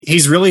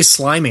He's really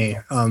slimy,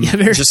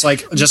 very, just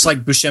like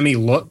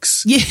Buscemi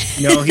looks. Yeah,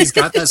 he's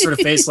got that sort of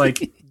face.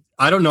 Like,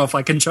 I don't know if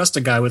I can trust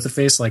a guy with a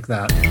face like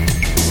that.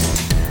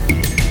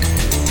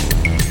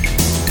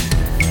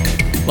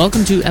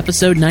 Welcome to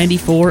episode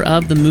 94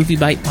 of the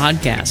MovieByte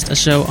podcast, a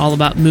show all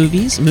about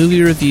movies,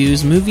 movie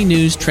reviews, movie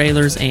news,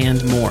 trailers,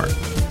 and more.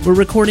 We're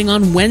recording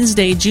on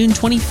Wednesday, June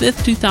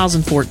 25th,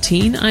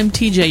 2014. I'm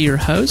TJ, your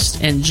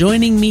host, and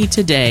joining me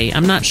today,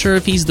 I'm not sure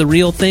if he's the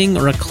real thing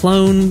or a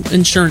clone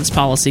insurance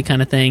policy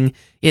kind of thing,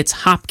 it's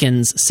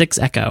Hopkins 6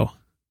 Echo.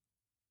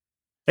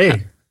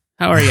 Hey.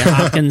 How are you,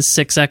 Hopkins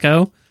 6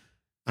 Echo?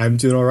 I'm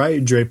doing all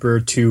right. Draper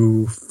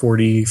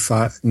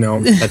 245. No,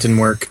 that didn't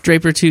work.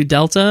 Draper 2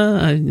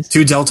 Delta?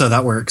 2 Delta,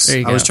 that works. There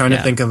you go. I was trying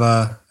to think of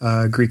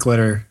a Greek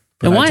letter.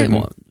 And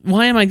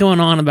why am I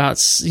going on about,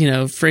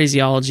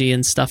 phraseology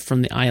and stuff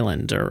from the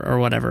island or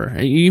whatever?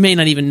 You may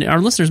not even, our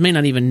listeners may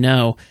not even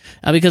know,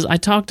 because I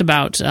talked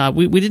about,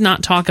 we did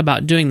not talk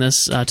about doing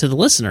this to the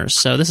listeners,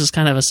 so this is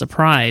kind of a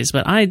surprise.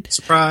 But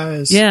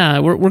Surprise! Yeah,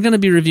 we're going to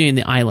be reviewing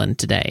The Island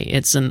today.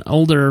 It's an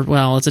older,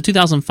 it's a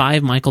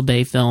 2005 Michael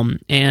Bay film,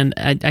 and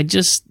I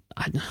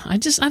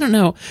don't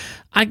know.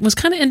 I was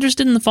kind of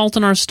interested in The Fault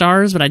in Our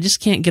Stars, but I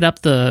just can't get up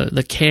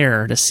the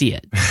care to see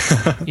it.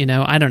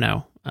 I don't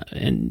know.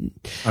 And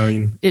I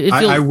mean,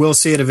 I will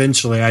see it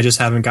eventually. I just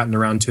haven't gotten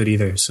around to it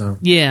either. So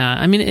yeah,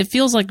 I mean, it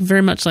feels like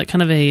very much like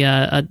kind of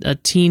a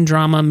teen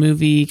drama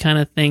movie kind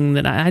of thing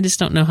that I just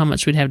don't know how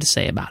much we'd have to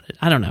say about it.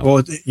 I don't know.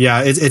 Well,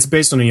 yeah, it's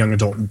based on a young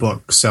adult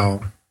book,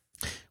 so.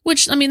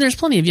 Which, I mean, there's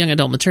plenty of young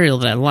adult material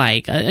that I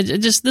like.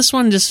 This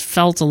one just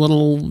felt a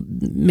little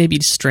maybe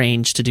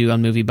strange to do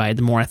on MovieByte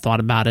the more I thought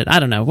about it. I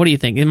don't know. What do you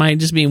think? Am I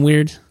just being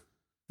weird?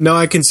 No,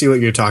 I can see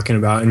what you're talking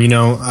about. And,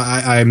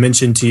 I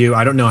mentioned to you,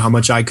 I don't know how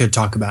much I could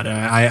talk about it.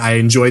 I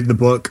enjoyed the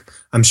book.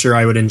 I'm sure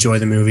I would enjoy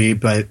the movie,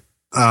 but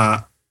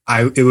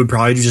it would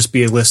probably just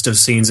be a list of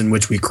scenes in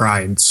which we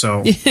cried.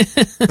 So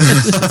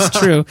That's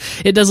true.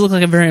 It does look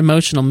like a very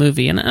emotional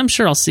movie, and I'm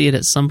sure I'll see it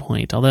at some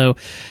point. Although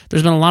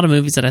there's been a lot of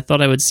movies that I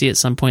thought I would see at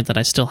some point that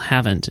I still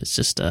haven't. It's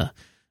just a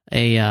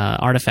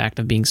artifact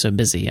of being so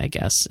busy, I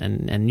guess.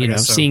 And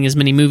seeing as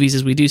many movies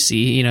as we do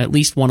see, at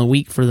least one a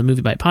week for the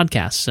MovieByte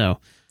podcast. So.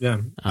 Yeah,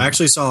 I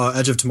actually saw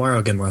Edge of Tomorrow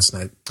again last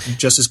night.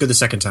 Just as good the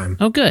second time.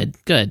 Oh, good.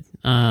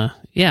 I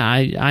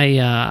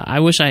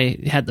wish I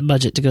had the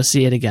budget to go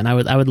see it again. I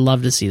would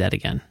love to see that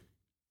again.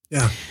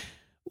 Yeah.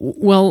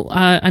 Well,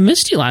 I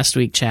missed you last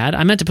week, Chad.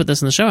 I meant to put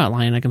this in the show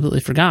outline. I completely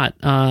forgot.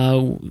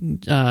 Joe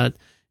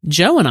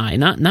and I,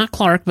 not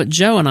Clark, but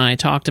Joe and I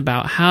talked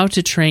about How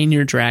to Train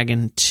Your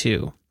Dragon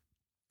 2.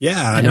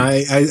 Yeah, and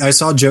I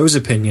saw Joe's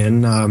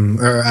opinion,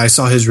 or I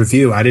saw his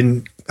review.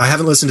 I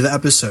haven't listened to the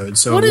episode,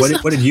 so what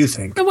did you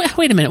think?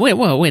 Wait a minute.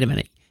 Wait a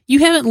minute. You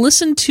haven't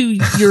listened to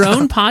your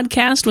own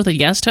podcast with a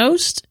guest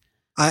host?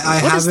 I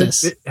haven't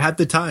had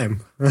the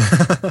time.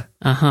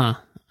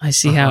 I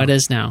see how it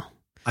is now.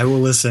 I will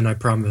listen, I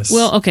promise.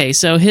 Well, okay,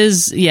 so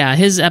his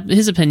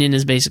opinion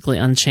is basically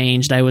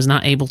unchanged. I was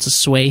not able to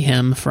sway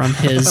him from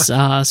his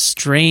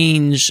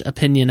strange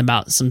opinion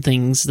about some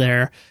things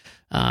there.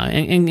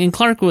 And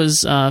Clark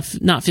was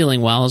not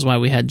feeling well, is why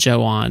we had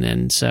Joe on,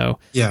 and so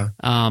yeah.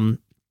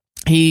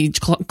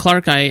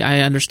 Clark,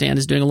 I understand,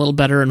 is doing a little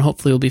better, and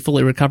hopefully will be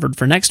fully recovered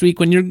for next week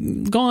when you're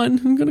gone.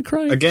 I'm gonna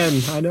cry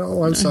again. I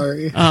know. I'm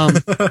sorry.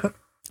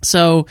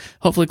 So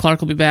hopefully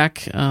Clark will be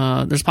back.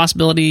 There's a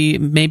possibility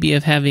maybe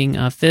of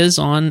having Fizz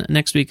on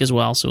next week as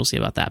well. So we'll see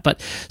about that.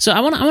 But so I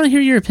want to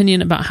hear your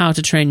opinion about How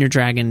to Train Your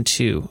Dragon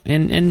 2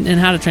 and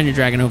How to Train Your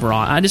Dragon overall.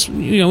 I just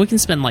we can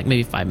spend like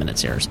maybe 5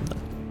 minutes here or something.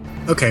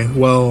 Okay,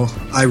 well,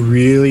 I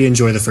really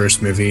enjoy the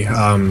first movie.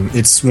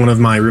 It's one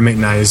of my roommate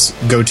and I's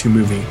go-to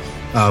movie.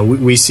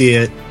 We see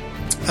it,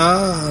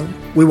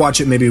 we watch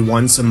it maybe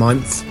once a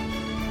month,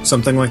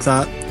 something like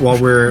that,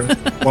 while we're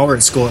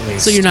at school at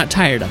least. So you're not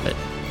tired of it?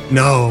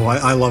 No,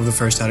 I love the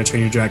first How to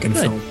Train Your Dragon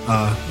film.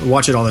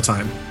 Watch it all the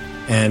time.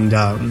 And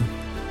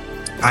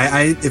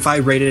if I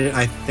rated it,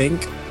 I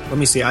think, let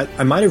me see,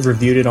 I might have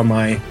reviewed it on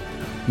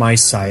my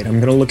site. I'm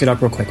going to look it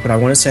up real quick, but I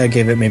want to say I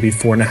gave it maybe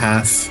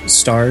 4.5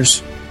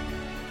 stars.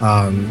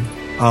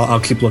 I'll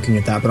keep looking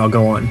at that, but I'll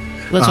go on.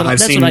 That's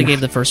what I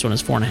gave the first one,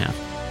 is 4.5.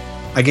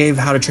 I gave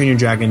How to Train Your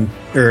Dragon,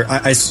 or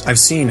I've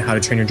seen How to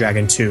Train Your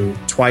Dragon 2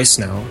 twice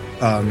now.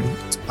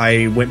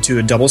 I went to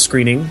a double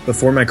screening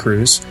before my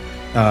cruise,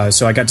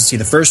 so I got to see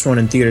the first one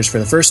in theaters for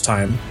the first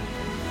time,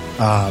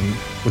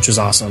 which was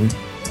awesome.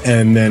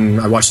 And then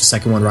I watched the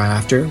second one right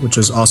after, which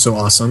was also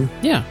awesome.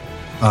 Yeah.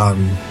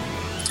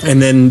 And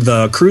then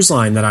the cruise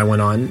line that I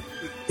went on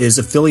is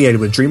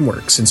affiliated with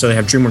DreamWorks, and so they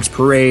have DreamWorks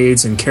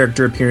parades and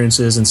character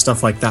appearances and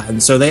stuff like that.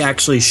 And so they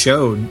actually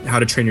showed How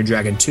to Train Your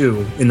Dragon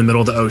 2 in the middle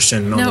of the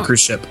ocean on the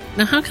cruise ship.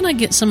 Now, how can I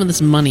get some of this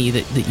money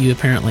that you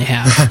apparently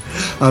have?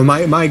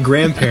 My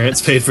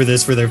grandparents paid for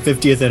this for their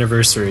 50th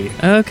anniversary.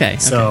 Okay.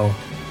 So,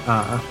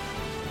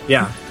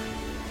 yeah.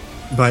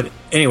 But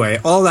anyway,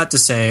 all that to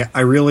say, I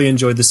really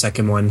enjoyed the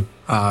second one.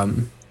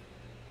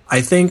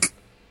 I think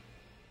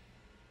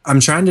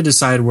I'm trying to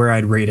decide where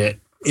I'd rate it.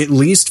 At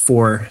least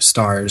 4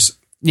 stars.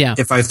 Yeah.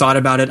 If I thought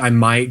about it, I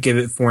might give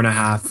it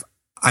 4.5.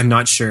 I'm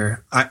not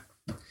sure.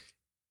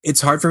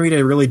 It's hard for me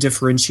to really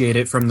differentiate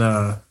it from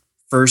the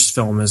first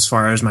film as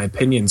far as my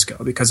opinions go,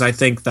 because I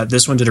think that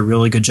this one did a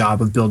really good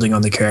job of building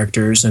on the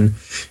characters and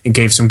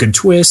gave some good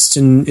twists,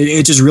 and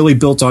it just really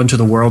built onto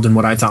the world in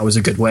what I thought was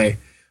a good way.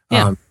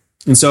 Yeah.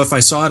 And so if I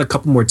saw it a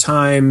couple more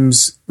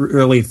times,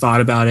 really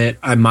thought about it,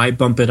 I might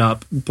bump it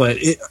up, but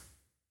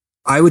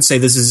I would say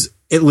this is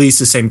at least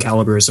the same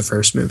caliber as the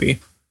first movie.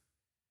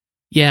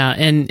 Yeah,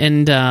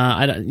 and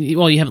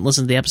well, you haven't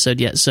listened to the episode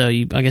yet, so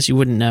I guess you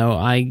wouldn't know.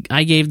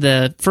 I gave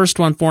the first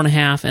one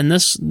 4.5, and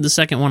the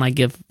second one I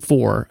give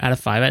 4 out of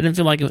 5. I didn't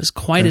feel like it was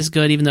quite as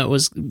good, even though it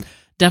was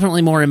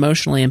definitely more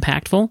emotionally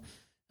impactful.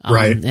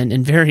 Right.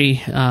 And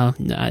very,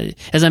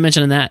 as I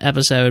mentioned in that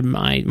episode,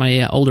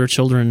 my older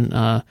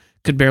children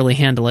could barely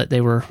handle it.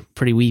 They were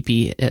pretty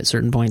weepy at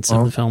certain points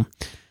of the film.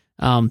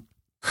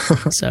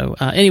 So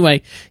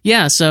anyway,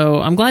 yeah.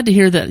 So I'm glad to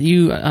hear that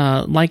you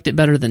liked it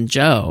better than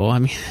Joe. I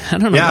mean, I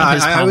don't know. Yeah, what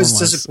his problem I was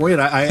disappointed.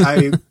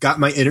 I got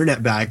my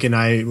internet back, and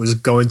I was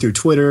going through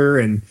Twitter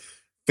and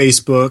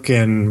Facebook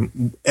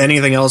and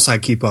anything else I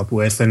keep up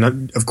with,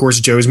 and of course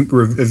Joe's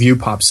review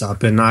pops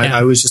up, and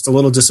I was just a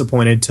little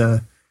disappointed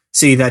to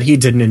see that he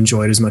didn't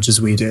enjoy it as much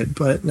as we did.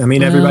 But I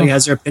mean, everybody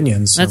has their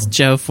opinions. So. That's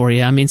Joe for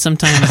you. I mean,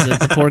 sometimes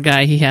the poor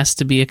guy, he has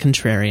to be a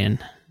contrarian.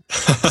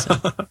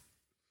 So.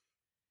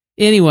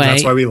 Anyway,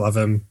 that's why we love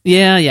him.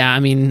 Yeah. I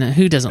mean,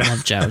 who doesn't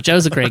love Joe?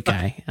 Joe's a great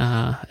guy.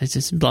 It's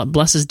just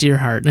bless his dear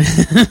heart.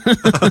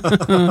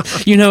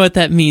 You know what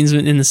that means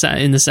in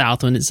the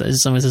South when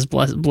someone says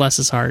bless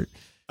his heart.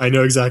 I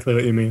know exactly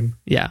what you mean.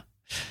 Yeah.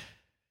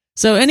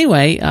 So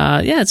anyway,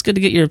 it's good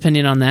to get your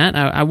opinion on that.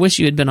 I wish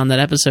you had been on that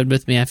episode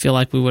with me. I feel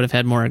like we would have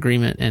had more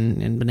agreement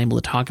and been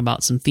able to talk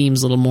about some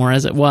themes a little more.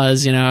 As it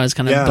was, I was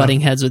kind of butting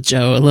heads with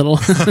Joe a little.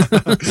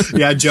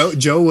 Yeah,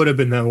 Joe would have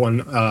been that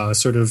one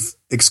sort of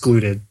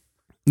excluded.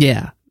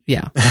 Yeah.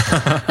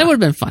 That would have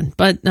been fun.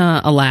 But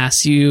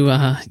alas, you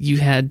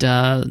had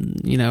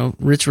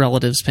rich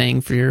relatives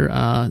paying for your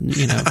and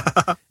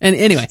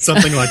anyway.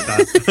 Something like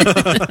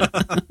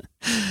that.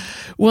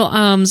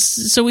 Well,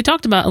 so we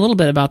talked a little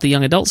bit about the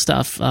young adult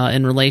stuff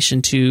in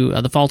relation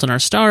to The Fault in Our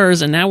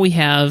Stars, and now we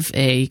have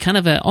a kind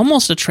of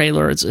almost a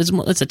trailer. It's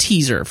a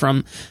teaser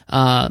from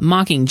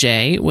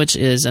Mockingjay, which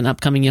is an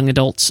upcoming young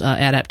adult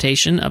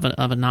adaptation of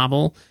a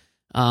novel.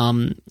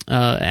 And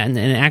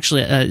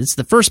actually, it's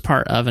the first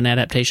part of an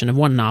adaptation of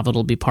one novel.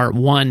 It'll be part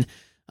 1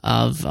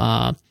 of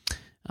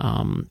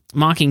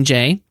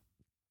Mockingjay.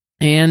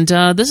 And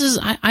this is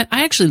I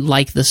actually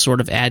like this sort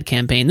of ad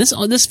campaign.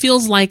 This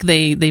feels like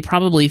they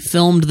probably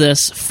filmed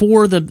this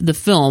for the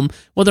film.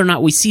 Whether or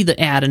not we see the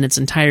ad in its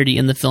entirety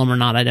in the film or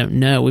not, I don't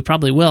know. We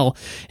probably will.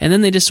 And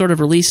then they just sort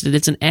of released it.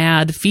 It's an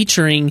ad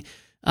featuring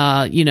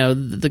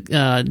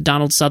the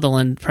Donald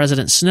Sutherland,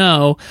 President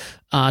Snow,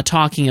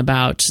 talking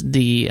about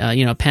the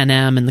Pan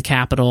Am and the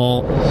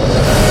Capitol.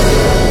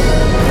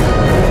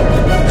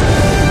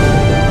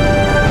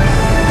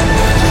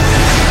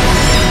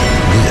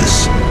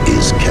 This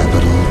is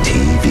Capital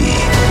TV.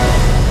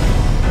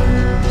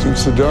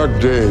 Since the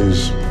dark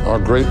days, our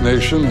great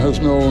nation has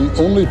known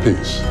only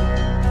peace.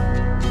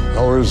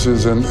 Ours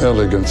is an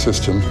elegant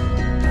system,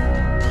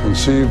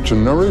 conceived to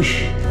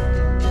nourish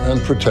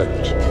and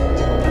protect.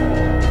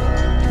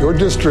 Your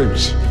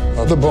districts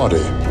are the body.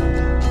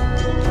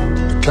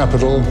 The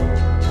capital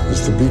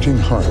is the beating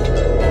heart.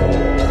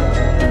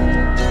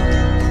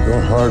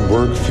 Your hard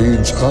work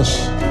feeds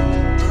us,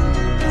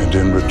 and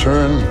in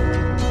return,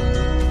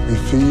 we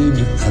feed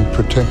and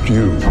protect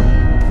you.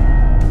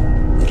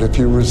 But if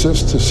you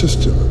resist the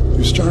system,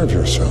 you starve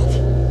yourself.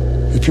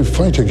 If you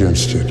fight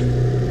against it,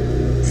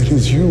 it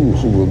is you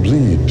who will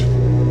bleed.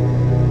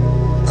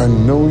 I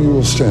know you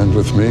will stand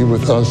with me,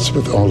 with us,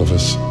 with all of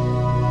us,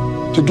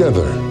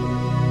 together,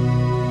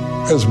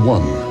 as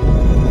one.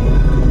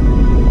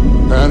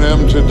 Pan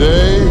Am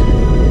today,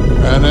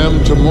 Pan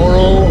Am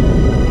tomorrow,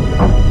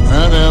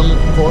 Pan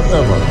Am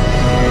forever.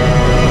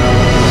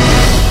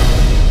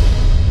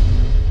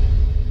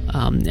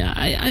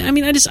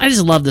 I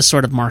just love this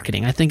sort of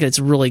marketing. I think it's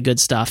really good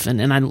stuff,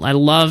 and I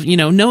love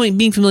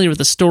being familiar with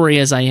the story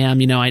as I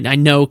am. I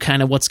know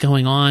kind of what's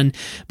going on,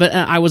 but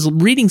I was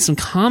reading some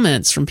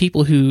comments from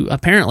people who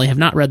apparently have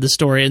not read the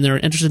story and they're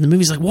interested in the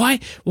movies. Like,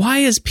 why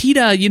is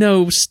PETA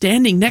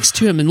standing next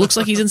to him and looks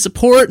like he's in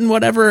support and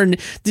whatever? And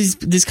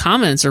these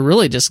comments are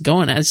really just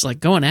going at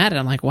it.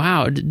 I'm like,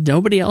 wow, did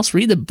nobody else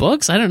read the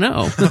books? I don't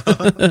know.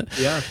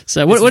 Yeah.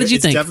 So what did you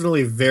think? It's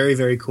definitely very,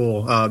 very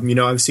cool.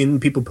 I've seen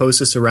people post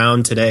this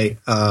around today,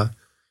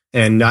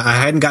 and I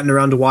hadn't gotten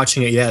around to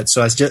watching it yet.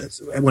 So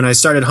when I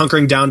started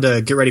hunkering down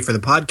to get ready for the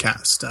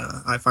podcast,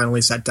 I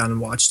finally sat down and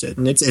watched it,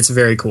 and it's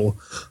very cool.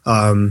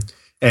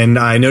 And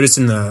I noticed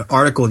in the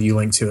article you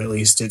linked to, at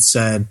least, it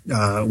said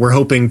we're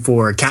hoping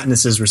for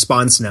Katniss's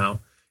response now,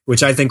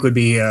 which I think would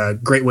be a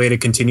great way to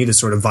continue the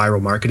sort of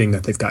viral marketing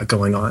that they've got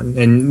going on.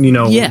 And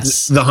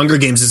yes. The Hunger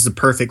Games is the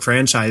perfect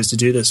franchise to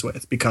do this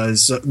with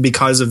because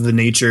of the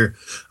nature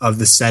of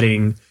the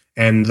setting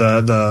and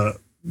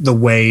the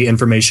way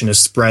information is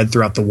spread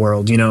throughout the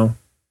world.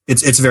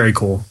 it's very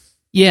cool.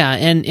 Yeah,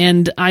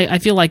 and I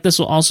feel like this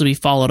will also be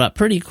followed up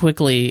pretty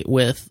quickly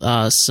with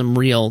a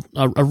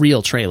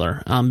real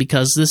trailer,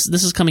 because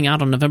this is coming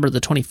out on November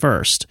the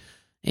 21st,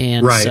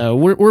 and so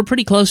we're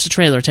pretty close to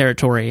trailer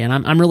territory, and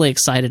I'm really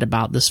excited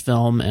about this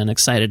film and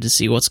excited to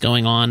see what's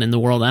going on in the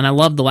world, and I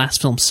love the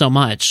last film so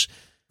much,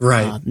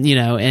 right?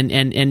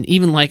 And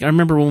even like I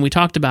remember when we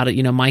talked about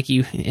it, Mike,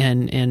 you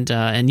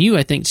and you,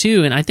 I think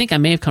too, and I think I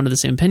may have come to the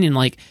same opinion,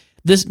 like.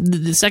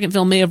 The second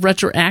film may have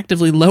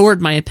retroactively lowered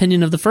my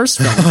opinion of the first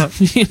film.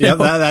 Yeah,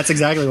 that's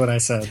exactly what I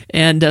said.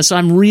 And so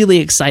I'm really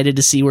excited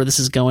to see where this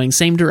is going.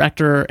 Same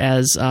director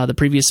as the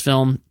previous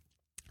film,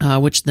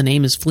 which the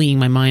name is fleeing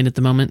my mind at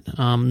the moment.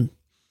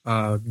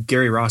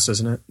 Gary Ross,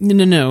 isn't it?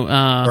 No.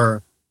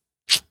 Or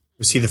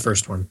was he the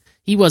first one?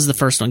 He was the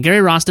first one.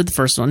 Gary Ross did the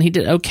first one. He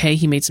did okay.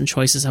 He made some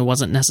choices I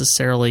wasn't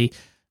necessarily,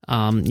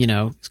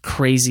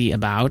 crazy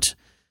about.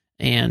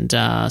 And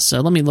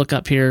so let me look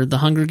up here. The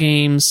Hunger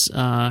Games,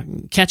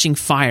 Catching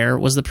Fire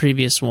was the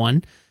previous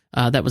one.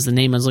 That was the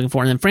name I was looking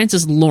for. And then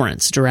Francis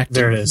Lawrence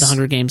directed The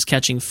Hunger Games,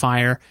 Catching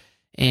Fire.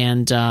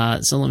 And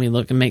so let me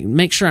look and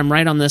make sure I'm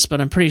right on this,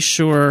 but I'm pretty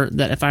sure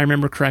that if I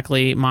remember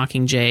correctly,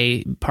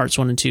 Mockingjay Parts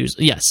 1 and 2,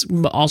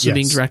 also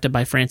being directed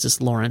by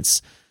Francis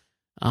Lawrence.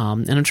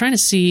 And I'm trying to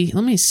see,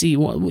 let me see,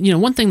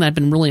 one thing that I've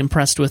been really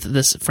impressed with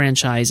this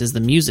franchise is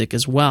the music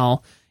as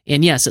well.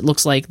 And yes, it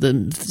looks like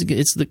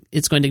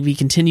it's going to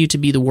continue to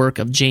be the work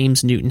of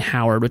James Newton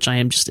Howard, which I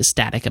am just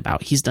ecstatic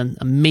about. He's done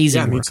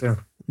amazing work. Me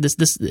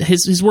too.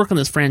 His work on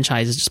this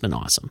franchise has just been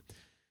awesome.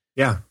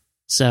 Yeah.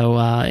 So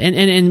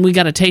and we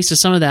got a taste of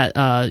some of that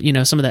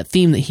some of that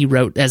theme that he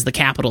wrote as the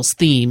Capitol's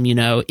theme,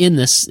 in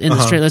this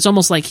trailer. It's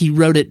almost like he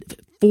wrote it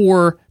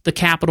for the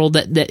Capitol,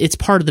 that it's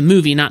part of the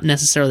movie, not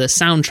necessarily the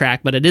soundtrack,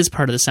 but it is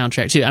part of the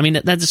soundtrack too. I mean,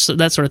 that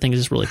sort of thing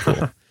is just really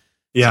cool.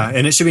 Yeah,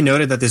 and it should be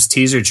noted that this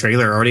teaser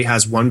trailer already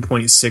has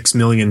 1.6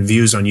 million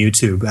views on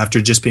YouTube after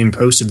just being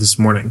posted this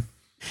morning.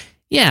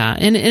 Yeah,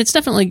 and it's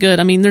definitely good.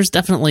 I mean, there's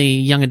definitely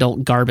young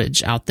adult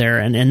garbage out there,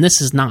 and this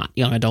is not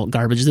young adult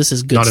garbage. This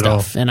is good not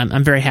stuff, and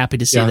I'm very happy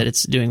to see that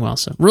it's doing well.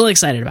 So really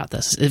excited about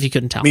this, if you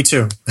couldn't tell. Me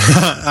too.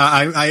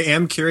 I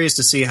am curious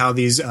to see how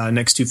these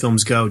next two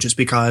films go, just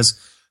because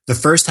the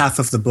first half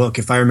of the book,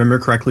 if I remember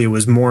correctly,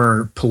 was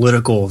more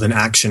political than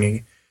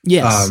action-y.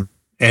 Yes.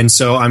 And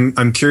so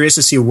I'm curious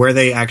to see where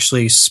they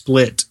actually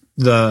split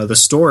the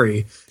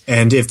story,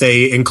 and if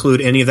they include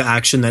any of the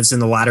action that's in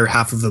the latter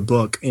half of the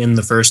book in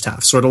the first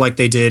half, sort of like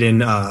they did in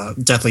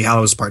Deathly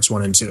Hallows Parts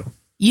 1 and 2.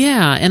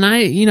 Yeah, and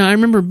I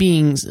remember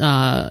being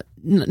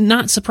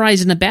not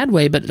surprised in a bad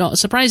way, but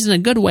surprised in a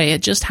good way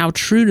at just how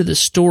true to the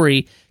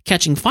story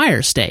Catching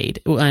Fire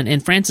stayed,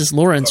 and Francis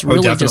Lawrence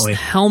really just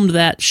helmed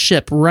that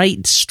ship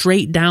right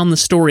straight down the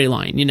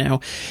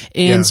storyline,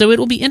 and so it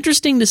will be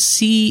interesting to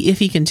see if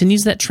he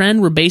continues that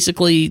trend where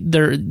basically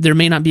there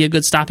may not be a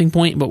good stopping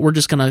point, but we're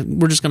just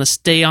gonna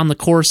stay on the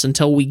course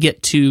until we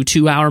get to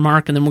 2-hour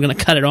mark, and then we're gonna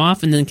cut it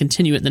off and then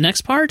continue it in the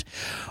next part,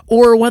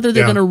 or whether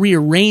they're gonna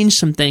rearrange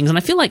some things. And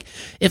I feel like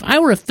if I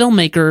were a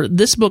filmmaker,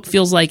 this book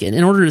feels like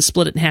in order to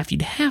split it in half,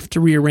 you'd have to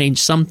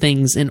rearrange some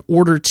things in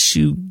order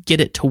to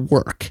get it to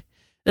work.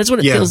 That's what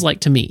it feels like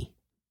to me.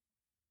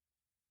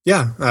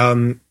 Yeah,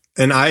 and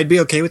I'd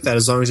be okay with that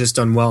as long as it's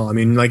done well. I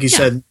mean, like you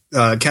said,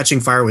 Catching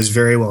Fire was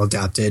very well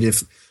adapted.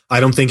 I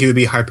don't think it would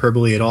be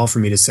hyperbole at all for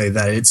me to say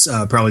that it's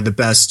probably the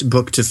best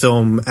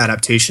book-to-film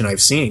adaptation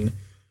I've seen.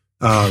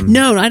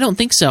 No, I don't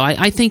think so.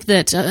 I think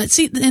that,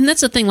 and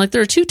that's the thing, like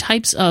there are two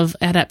types of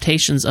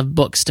adaptations of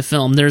books to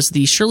film. There's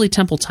the Shirley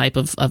Temple type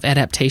of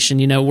adaptation,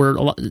 where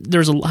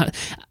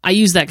I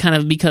use that kind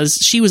of because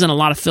she was in a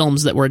lot of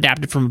films that were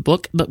adapted from a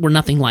book, but were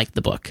nothing like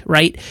the book,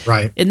 right?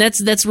 Right. And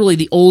that's really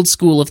the old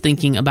school of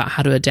thinking about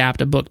how to adapt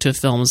a book to a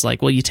film is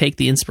like, well, you take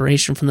the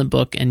inspiration from the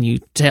book and you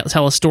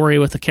tell a story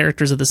with the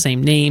characters of the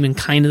same name and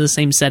kind of the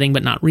same setting,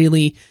 but not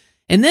really.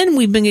 And then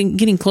we've been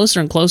getting closer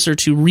and closer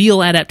to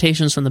real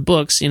adaptations from the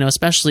books,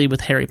 especially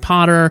with Harry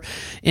Potter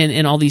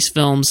and all these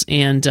films.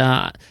 And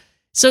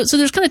so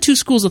there's kind of two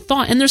schools of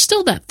thought, and there's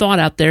still that thought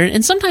out there.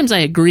 And sometimes I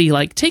agree,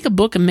 like take a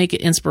book and make it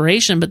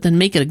inspiration, but then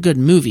make it a good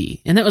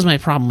movie. And that was my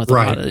problem with a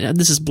lot of,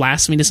 this is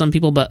blasphemy to some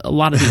people, but a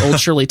lot of the old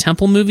Shirley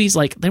Temple movies,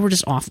 like they were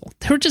just awful.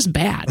 They were just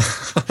bad,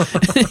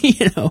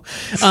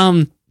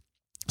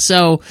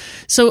 So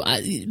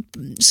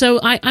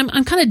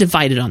I'm kind of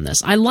divided on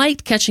this. I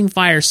liked Catching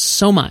Fire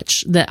so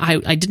much that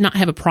I did not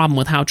have a problem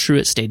with how true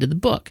it stayed to the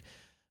book.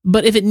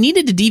 But if it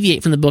needed to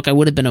deviate from the book, I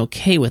would have been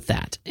okay with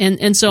that.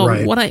 And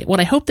so what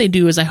I hope they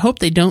do is I hope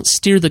they don't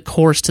steer the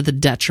course to the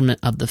detriment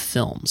of the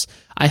films.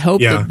 I hope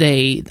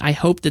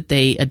that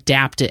they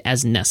adapt it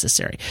as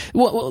necessary.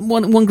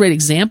 One great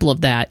example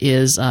of that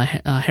is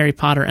Harry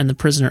Potter and the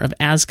Prisoner of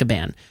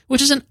Azkaban,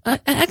 which is an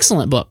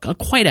excellent book, a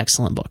quite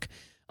excellent book.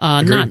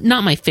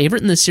 Not my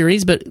favorite in the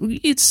series, but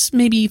it's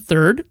maybe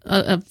third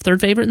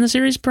favorite in the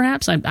series,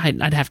 perhaps.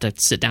 I'd have to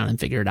sit down and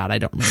figure it out. I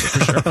don't remember for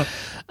sure.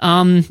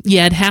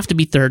 It'd have to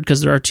be third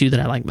because there are two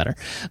that I like better.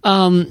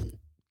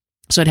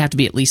 So it'd have to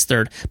be at least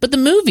third. But the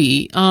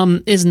movie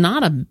is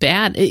not a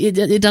bad...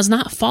 It does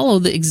not follow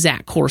the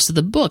exact course of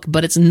the book,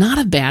 but it's not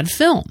a bad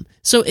film.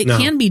 So it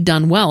can be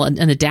done well and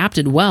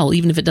adapted well,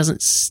 even if it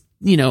doesn't,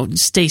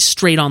 stay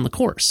straight on the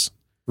course.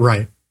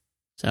 Right.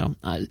 So,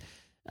 I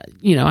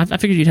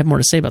figured you'd have more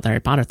to say about the Harry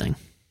Potter thing.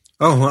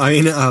 Oh, I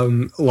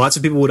mean, lots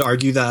of people would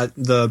argue that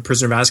The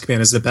Prisoner of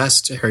Azkaban is the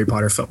best Harry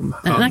Potter film.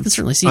 And I can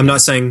certainly see I'm that.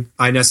 not saying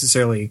I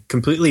necessarily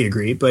completely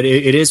agree, but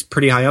it is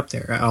pretty high up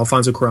there.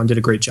 Alfonso Cuarón did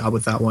a great job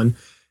with that one.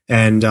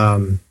 And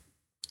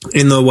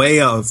in the way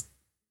of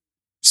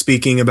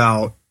speaking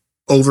about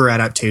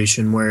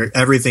over-adaptation, where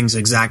everything's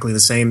exactly the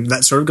same,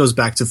 that sort of goes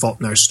back to Fault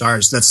in Our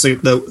Stars. That's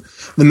the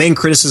main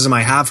criticism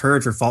I have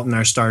heard for Fault in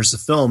Our Stars, the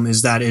film,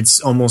 is that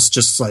it's almost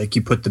just like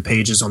you put the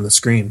pages on the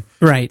screen.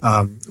 Right.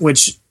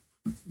 Which...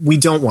 we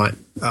don't want.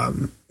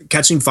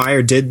 Catching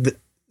Fire did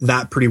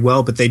that pretty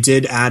well, but they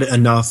did add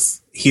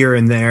enough here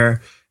and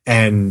there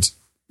and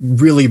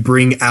really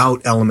bring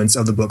out elements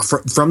of the book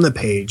from the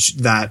page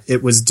that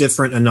it was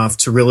different enough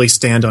to really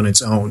stand on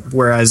its own.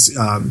 Whereas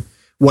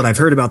what I've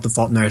heard about The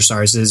Fault in Our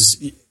Stars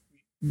is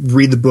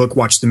read the book,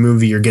 watch the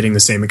movie, you're getting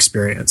the same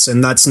experience.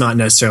 And that's not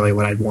necessarily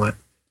what I'd want.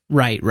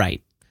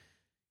 Right.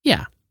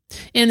 Yeah.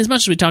 And as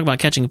much as we talk about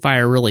Catching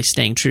Fire really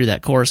staying true to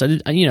that course,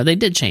 they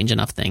did change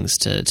enough things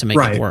to make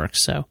it work.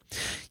 So,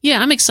 yeah,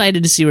 I'm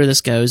excited to see where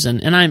this goes,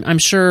 and I'm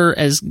sure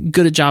as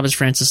good a job as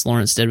Francis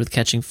Lawrence did with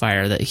Catching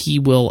Fire that he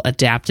will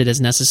adapt it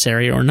as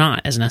necessary or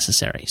not as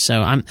necessary.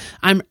 So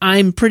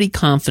I'm pretty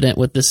confident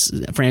with this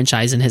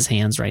franchise in his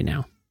hands right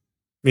now.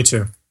 Me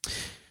too.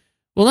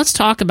 Well, let's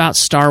talk about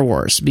Star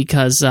Wars,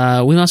 because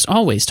we must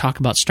always talk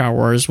about Star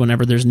Wars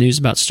whenever there's news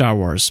about Star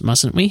Wars,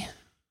 mustn't we?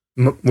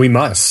 We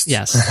must.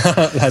 Yes.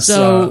 That's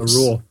a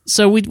rule.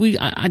 So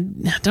I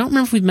don't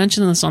remember if we've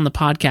mentioned this on the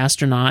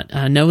podcast or not.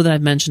 I know that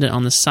I've mentioned it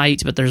on the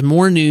site, but there's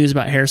more news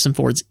about Harrison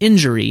Ford's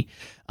injury.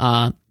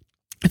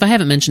 If I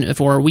haven't mentioned it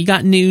before, we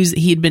got news that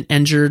he had been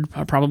injured,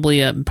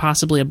 possibly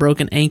a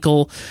broken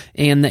ankle,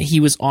 and that he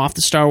was off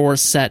the Star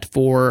Wars set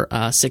for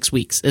 6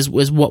 weeks,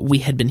 was what we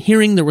had been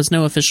hearing. There was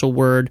no official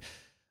word.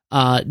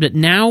 But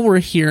now we're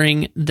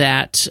hearing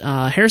that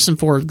Harrison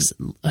Ford's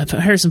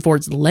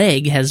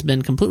leg has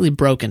been completely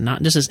broken,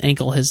 not just his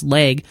ankle, his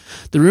leg.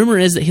 The rumor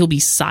is that he'll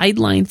be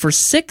sidelined for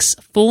 6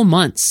 full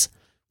months,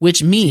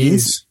 which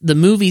means the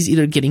movie's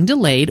either getting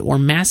delayed or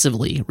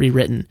massively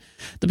rewritten.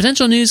 The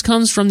potential news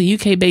comes from the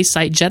UK-based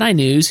site Jedi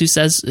News, who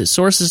says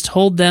sources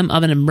told them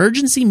of an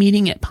emergency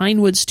meeting at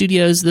Pinewood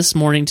Studios this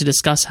morning to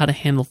discuss how to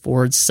handle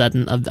Ford's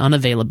sudden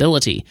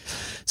unavailability.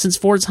 Since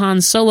Ford's Han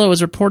Solo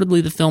is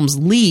reportedly the film's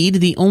lead,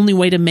 the only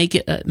way to make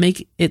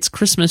its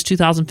Christmas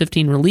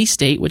 2015 release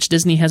date, which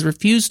Disney has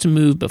refused to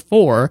move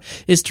before,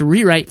 is to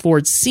rewrite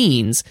Ford's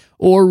scenes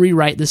or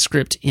rewrite the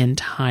script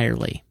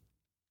entirely.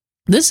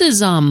 This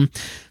is one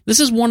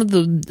of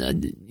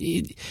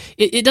the.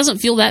 It doesn't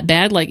feel that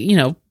bad. Like,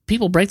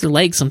 people break their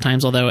legs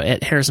sometimes, although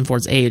at Harrison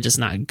Ford's age, it's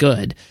not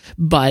good.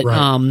 But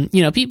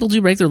people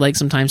do break their legs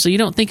sometimes, so you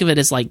don't think of it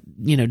as like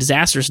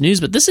disastrous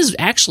news. But this is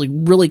actually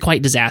really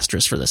quite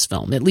disastrous for this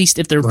film. At least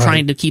if they're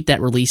trying to keep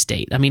that release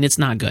date. I mean, it's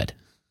not good.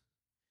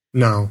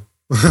 No.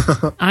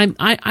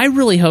 I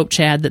really hope,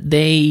 Chad, that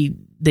they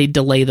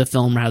delay the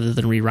film rather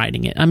than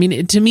rewriting it. I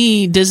mean, to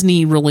me,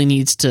 Disney really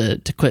needs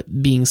to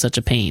quit being such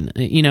a pain,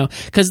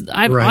 because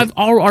I've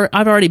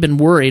already been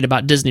worried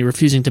about Disney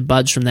refusing to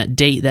budge from that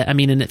date.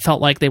 And it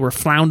felt like they were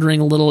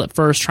floundering a little at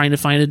first, trying to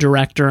find a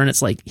director, and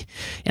it's like,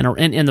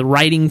 and the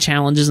writing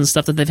challenges and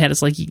stuff that they've had.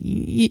 It's like,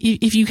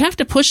 if you have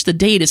to push the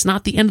date, it's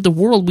not the end of the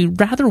world.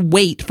 We'd rather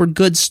wait for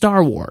good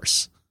Star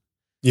Wars.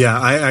 Yeah,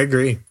 I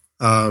agree.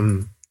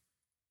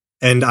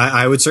 And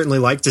I would certainly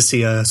like to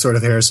see a sort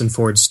of Harrison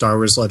Ford Star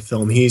Wars-led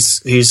film.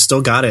 He's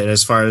still got it,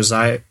 as far as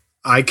I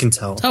can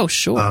tell. Oh,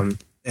 sure.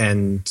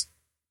 And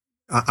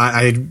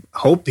I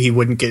hope he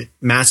wouldn't get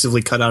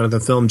massively cut out of the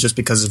film just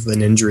because of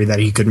an injury that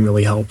he couldn't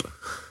really help.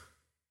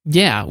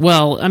 Yeah,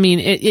 well, I mean,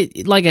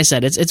 it like I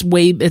said, it's a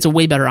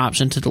way better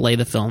option to delay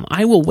the film.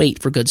 I will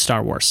wait for good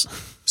Star Wars.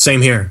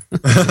 Same here.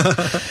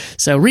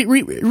 So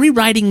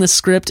rewriting the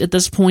script at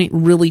this point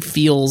really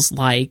feels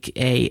like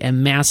a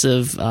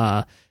massive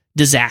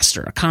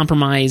disaster, a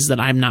compromise that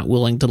I'm not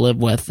willing to live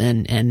with,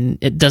 and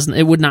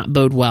it would not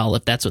bode well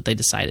if that's what they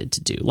decided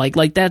to do.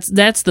 Like that's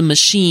the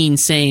machine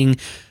saying,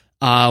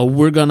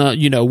 we're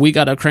gonna, we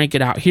gotta crank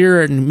it out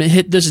here and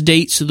hit this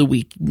date so that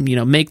we,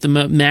 make the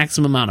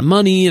maximum amount of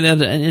money,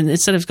 and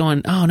instead of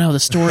going, oh no, the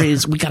story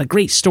is, we got a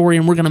great story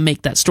and we're gonna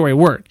make that story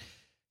work.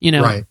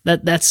 Right.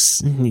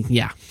 That's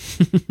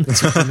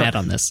That's what I'm mad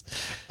on this.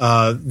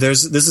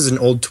 This is an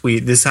old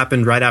tweet. This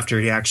happened right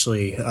after he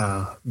actually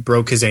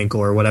broke his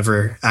ankle or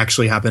whatever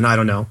actually happened. I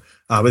don't know.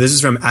 But this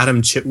is from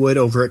Adam Chitwood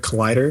over at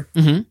Collider.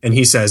 Mm-hmm. And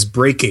he says,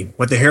 breaking.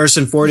 What the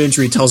Harrison Ford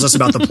injury tells us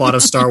about the plot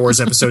of Star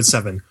Wars Episode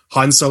 7.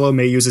 Han Solo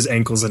may use his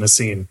ankles in a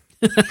scene.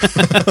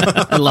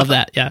 I love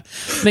that. Yeah.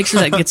 Make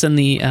sure that gets in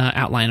the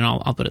outline, and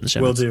I'll put it in the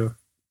show notes. Will do.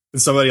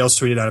 And somebody else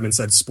tweeted at him and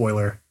said,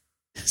 spoiler.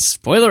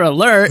 Spoiler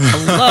alert.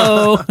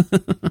 Hello.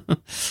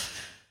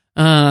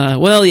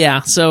 Well,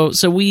 yeah. So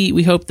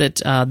we hope that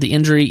the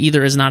injury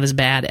either is not as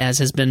bad as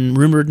has been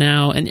rumored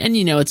now, and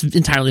it's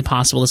entirely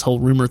possible this whole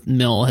rumor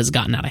mill has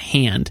gotten out of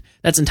hand.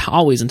 That's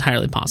always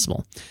entirely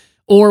possible.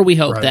 Or we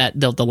hope that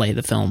they'll delay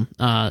the film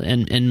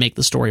and make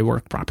the story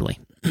work properly.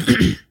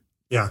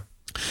 Yeah.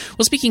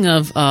 Well, speaking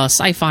of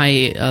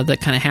sci-fi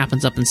that kind of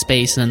happens up in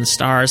space and in the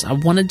stars, I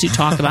wanted to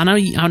talk about.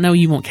 I know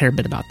you won't care a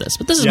bit about this,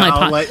 but this is my.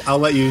 I'll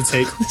let you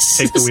take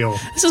the wheel.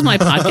 This is my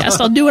podcast.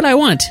 I'll do what I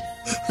want.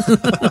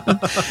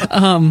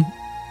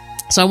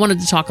 So I wanted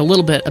to talk a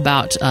little bit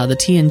about the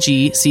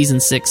TNG Season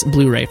 6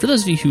 Blu-ray. For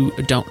those of you who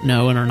don't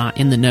know and are not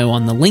in the know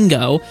on the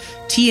lingo,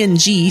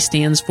 TNG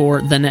stands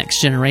for The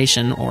Next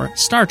Generation, or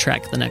Star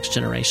Trek The Next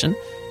Generation.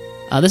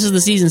 This is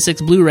the Season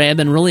 6 Blu-ray. I've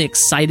been really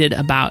excited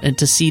about and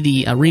to see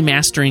the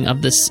remastering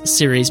of this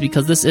series,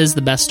 because this is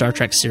the best Star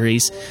Trek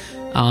series.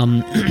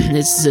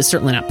 It's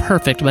certainly not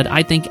perfect, but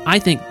I think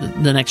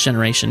The Next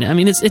Generation. I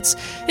mean, it's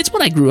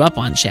what I grew up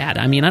on, Chad.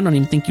 I mean, I don't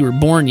even think you were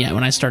born yet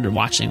when I started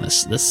watching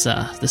this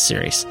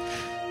series.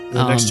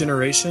 The Next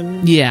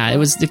Generation. Yeah,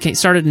 it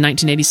started in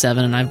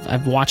 1987, and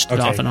I've watched it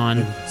off and on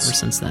ever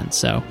since then.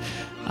 So.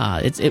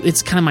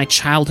 It's kind of my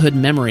childhood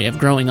memory of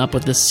growing up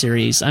with this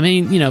series. I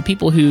mean,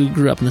 people who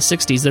grew up in the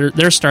 60s,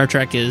 their Star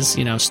Trek is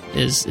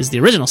the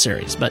original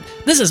series, but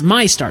this is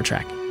my Star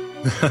Trek.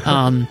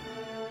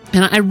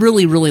 And I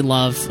really, really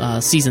love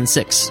Season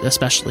 6,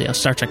 especially of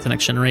Star Trek The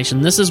Next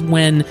Generation. This is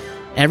when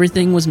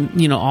everything was,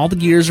 all the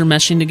gears are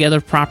meshing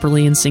together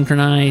properly and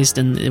synchronized,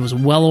 and it was a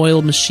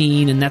well-oiled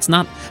machine, and that's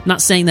not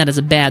saying that as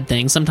a bad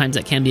thing. Sometimes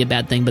that can be a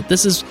bad thing, but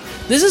this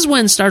is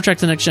when Star Trek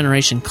The Next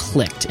Generation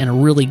clicked in a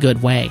really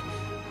good way.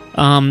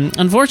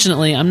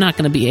 Unfortunately, I'm not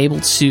going to be able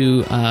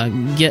to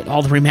get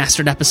all the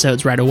remastered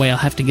episodes right away. I'll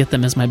have to get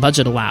them as my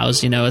budget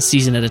allows, a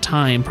season at a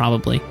time,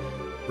 probably.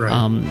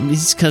 Right.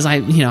 It's because I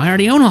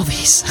already own all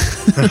these.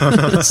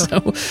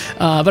 So,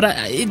 but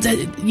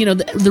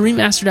the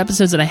remastered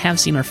episodes that I have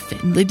seen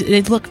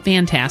they look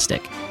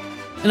fantastic.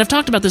 And I've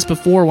talked about this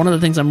before. One of the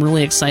things I'm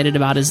really excited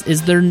about is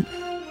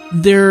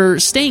they're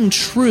staying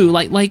true.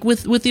 Like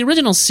with the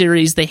original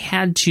series, they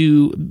had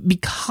to,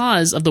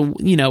 because of the,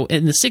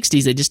 in the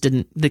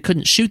 60s, they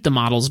couldn't shoot the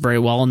models very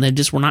well, and they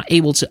just were not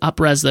able to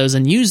up-res those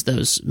and use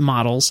those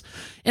models,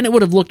 and it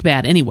would have looked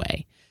bad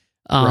anyway.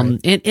 Right.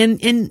 And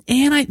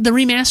the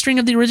remastering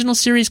of the original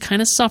series kind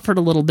of suffered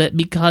a little bit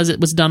because it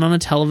was done on a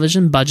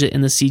television budget,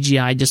 and the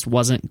CGI just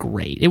wasn't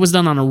great. It was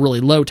done on a really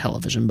low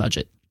television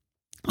budget.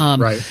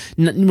 Right.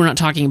 We're not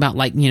talking about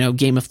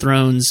Game of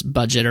Thrones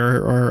budget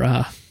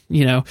or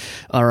Agents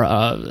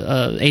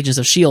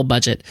of S.H.I.E.L.D.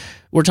 budget.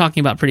 We're talking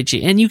about pretty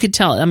cheap. And you could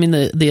tell, I mean,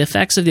 the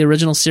effects of the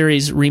original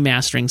series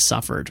remastering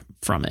suffered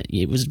from it.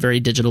 It was very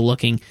digital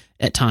looking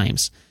at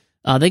times.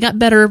 They got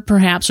better,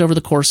 perhaps, over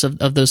the course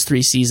of those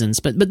 3 seasons.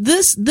 But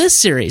this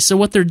series, so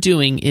what they're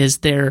doing is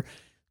they're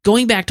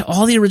going back to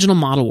all the original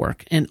model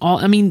work and all.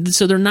 I mean,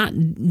 so they're not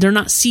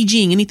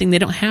CGing anything they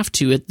don't have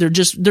to.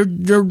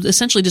 They're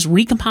essentially just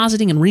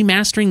recompositing and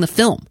remastering the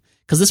film,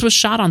 because this was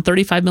shot on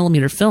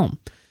 35mm film.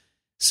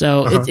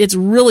 So it's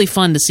really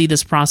fun to see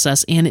this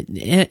process, and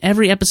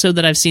every episode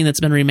that I've seen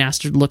that's been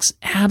remastered looks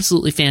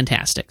absolutely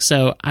fantastic.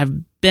 So I've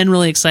been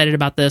really excited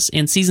about this,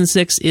 and Season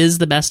 6 is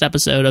the best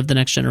episode of The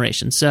Next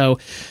Generation. So,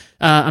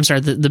 I'm sorry,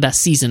 the best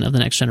season of The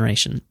Next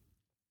Generation.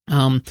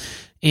 And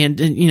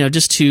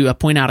just to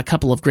point out a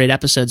couple of great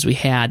episodes we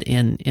had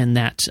in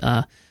that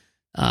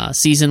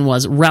season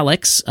was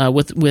Relics,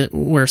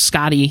 where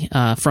Scotty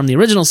from the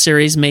original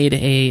series made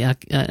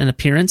an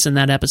appearance in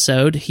that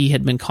episode. He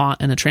had been caught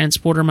in a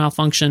transporter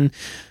malfunction,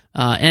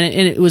 and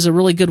it was a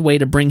really good way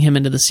to bring him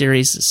into the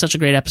series. Such a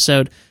great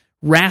episode.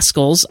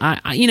 Rascals, a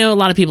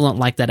lot of people don't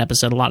like that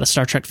episode. A lot of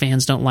Star Trek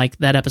fans don't like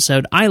that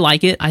episode. I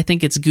like it. I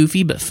think it's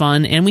goofy but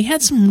fun, and we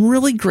had some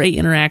really great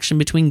interaction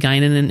between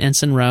Guinan and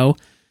Ensign Ro.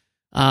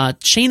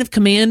 Chain of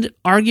Command,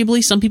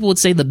 arguably, some people would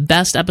say the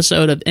best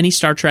episode of any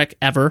Star Trek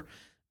ever.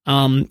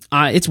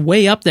 It's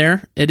way up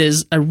there. It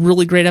is a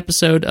really great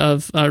episode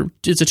of,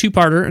 it's a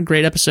 2-parter, a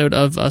great episode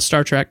of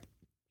Star Trek.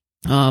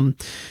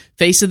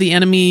 Face of the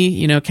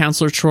Enemy,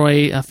 Counselor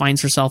Troy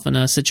finds herself in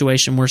a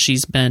situation where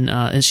she's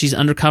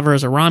undercover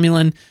as a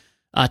Romulan.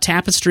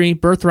 Tapestry,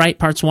 Birthright,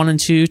 parts 1 and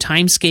 2,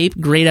 Timescape,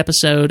 great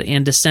episode,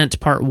 and Descent,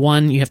 part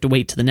 1. You have to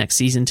wait to the next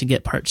season to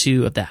get part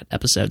 2 of that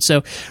episode.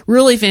 So,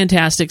 really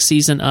fantastic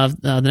season of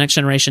The Next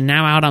Generation,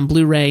 now out on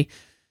Blu-ray.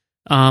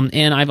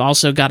 And I've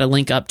also got a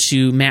link up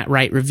to Matt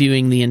Wright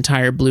reviewing the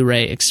entire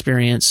Blu-ray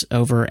experience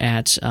over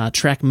at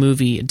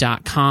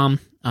trekmovie.com.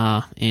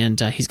 And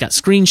he's got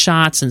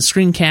screenshots and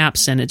screen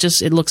caps, and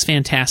it looks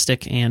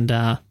fantastic, and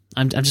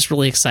I'm just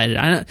really excited.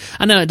 I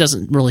know it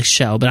doesn't really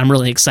show, but I'm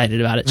really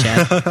excited about it,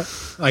 Chad.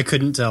 I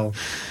couldn't tell.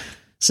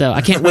 So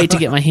I can't wait to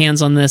get my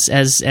hands on this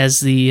as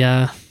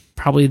the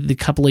probably the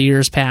couple of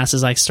years pass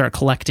as I start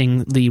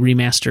collecting the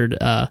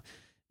remastered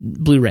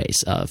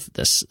Blu-rays of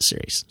this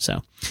series.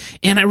 So,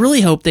 and I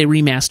really hope they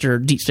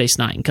remaster Deep Space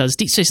Nine, because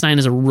Deep Space Nine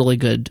is a really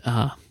good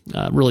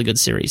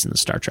series in the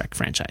Star Trek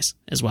franchise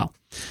as well.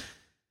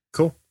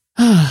 Cool.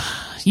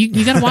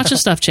 You got to watch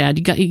this stuff, Chad.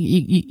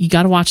 You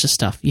got to watch this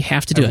stuff. You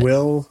have to do it. I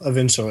will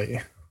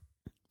eventually.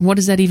 What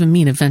does that even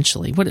mean?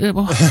 Eventually, what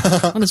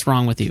is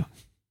wrong with you?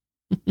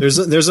 There's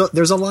a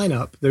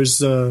lineup.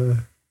 There's a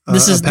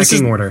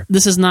pecking order.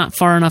 This is not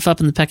far enough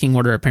up in the pecking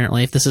order.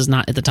 Apparently, if this is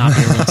not at the top of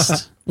your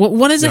list,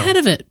 what is ahead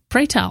of it?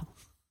 Pray tell.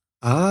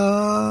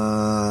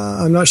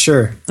 I'm not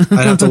sure.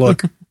 I'd have to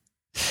look.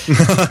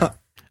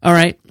 All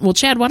right. Well,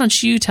 Chad, why don't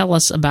you tell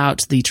us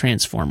about the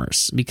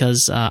Transformers?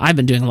 Because I've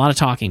been doing a lot of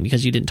talking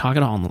because you didn't talk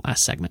at all in the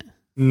last segment.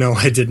 No,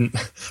 I didn't.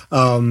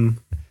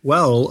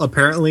 Well,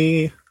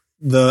 apparently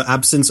the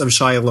absence of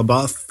Shia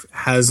LaBeouf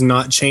has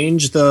not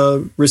changed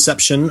the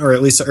reception, or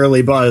at least the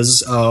early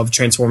buzz, of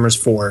Transformers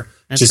 4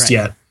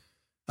 yet.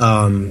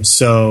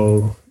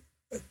 So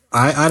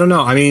I don't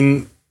know. I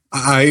mean,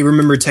 I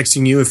remember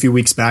texting you a few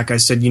weeks back. I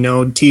said,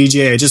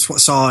 TJ, I just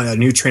saw a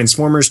new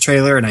Transformers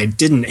trailer and I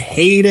didn't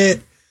hate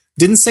it.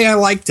 Didn't say I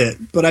liked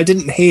it, but I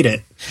didn't hate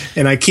it.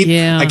 And I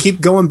keep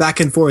going back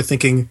and forth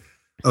thinking,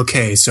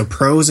 okay, so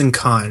pros and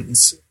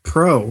cons.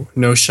 Pro,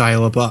 no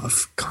Shia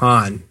LaBeouf.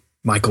 Con,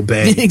 Michael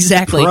Bay.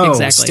 Exactly.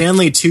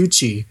 Stanley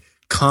Tucci.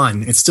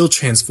 Con, it's still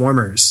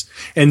Transformers.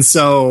 And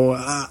so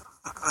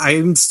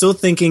I'm still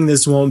thinking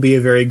this won't be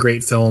a very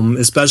great film,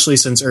 especially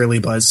since early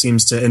buzz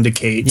seems to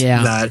indicate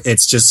that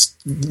it's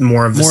just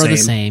more of the same. More of the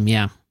same,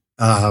 yeah.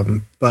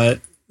 But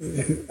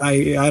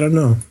I don't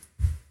know.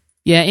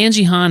 Yeah,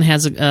 Angie Han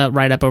has a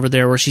write-up over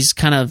there where she's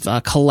kind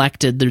of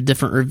collected the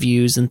different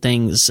reviews and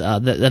things,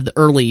 the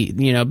early,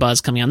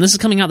 buzz coming out. And this is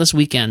coming out this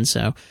weekend,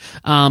 so,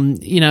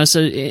 and here's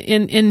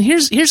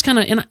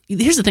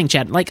the thing,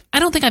 Chad. Like, I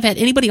don't think I've had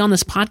anybody on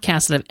this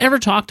podcast that I've ever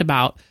talked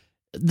about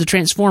the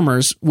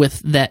Transformers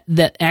with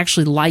that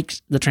actually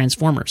liked the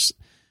Transformers.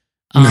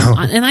 No.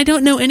 And I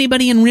don't know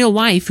anybody in real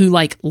life who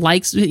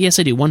likes. Yes,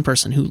 I do. One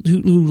person who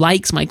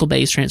likes Michael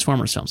Bay's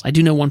Transformers films. I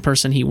do know one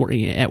person.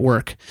 At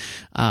work.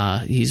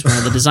 He's one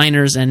of the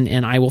designers,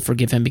 and I will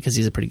forgive him because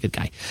he's a pretty good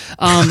guy.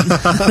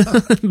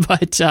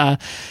 But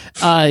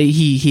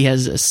he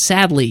has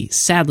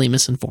sadly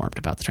misinformed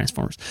about the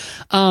Transformers.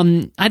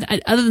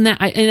 Other than that,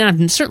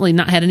 I've certainly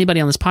not had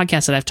anybody on this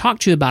podcast that I've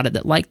talked to about it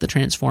that liked the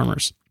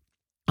Transformers.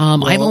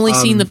 I've only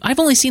seen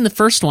the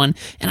first one,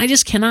 and I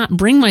just cannot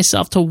bring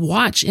myself to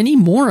watch any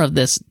more of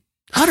this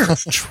utter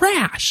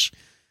trash.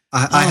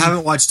 I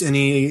haven't watched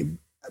any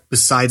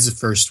besides the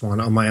first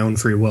one on my own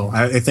free will.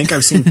 I think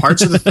I've seen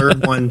parts of the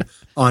third one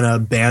on a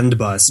band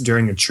bus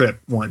during a trip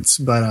once,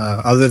 but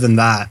other than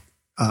that,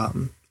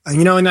 and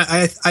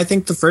I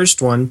think the first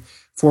one,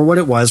 for what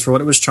it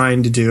was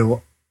trying to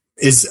do,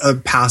 is a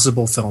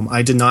passable film.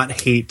 I did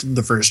not hate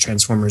the first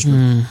Transformers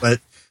movie, but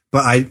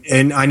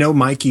I know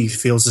Mikey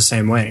feels the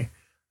same way.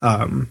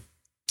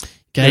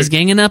 Guys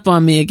ganging up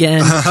on me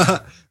again.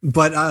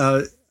 But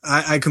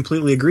I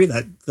completely agree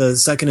that the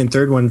second and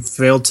third one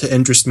failed to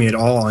interest me at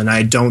all, and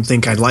I don't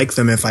think I'd like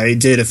them if I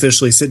did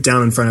officially sit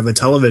down in front of a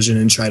television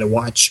and try to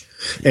watch.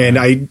 And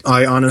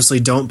I honestly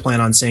don't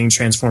plan on seeing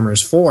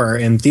Transformers 4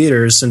 in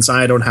theaters since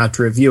I don't have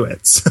to review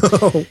it.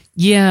 So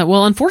yeah,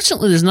 well,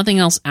 unfortunately, there's nothing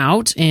else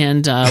out,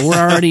 and we're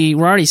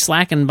already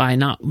slacking by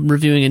not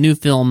reviewing a new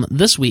film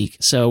this week.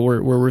 So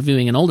we're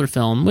reviewing an older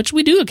film, which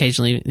we do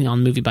occasionally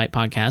on MovieByte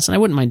podcast, and I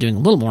wouldn't mind doing a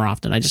little more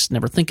often. I just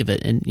never think of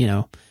it, and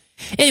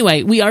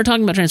Anyway, we are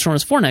talking about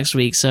Transformers 4 next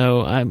week,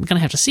 so I'm going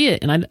to have to see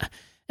it. And I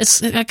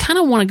kind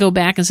of want to go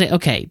back and say,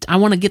 okay, I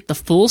want to get the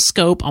full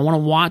scope. I want to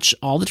watch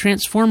all the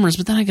Transformers,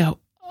 but then I go,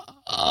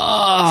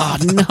 oh,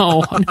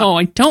 no,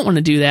 I don't want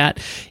to do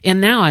that.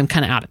 And now I'm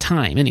kind of out of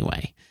time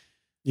anyway.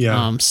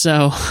 Yeah.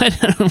 So I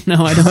don't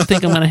know. I don't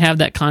think I'm going to have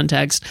that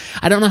context.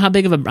 I don't know how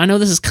big of I know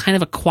this is kind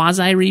of a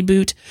quasi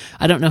reboot.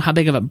 I don't know how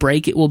big of a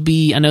break it will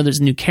be. I know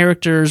there's new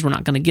characters. We're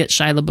not going to get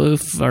Shia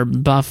LaBeouf or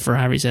Buff or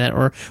however you say that,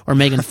 or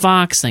Megan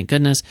Fox. Thank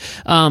goodness.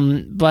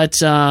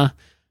 But I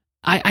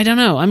don't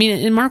know. I mean,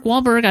 in Mark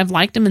Wahlberg, I've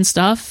liked him and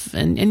stuff,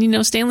 and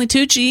Stanley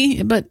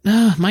Tucci, but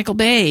Michael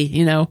Bay.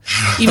 Even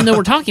though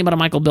we're talking about a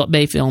Michael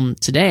Bay film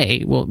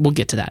today, we'll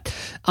get to that.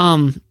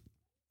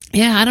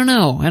 Yeah, I don't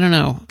know.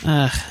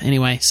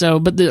 Anyway,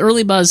 but the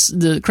early buzz,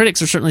 the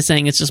critics are certainly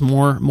saying it's just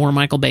more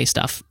Michael Bay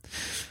stuff.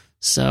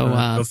 So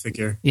go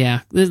figure.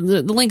 Yeah,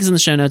 the link is in the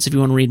show notes if you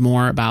want to read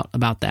more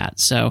about that.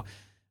 So,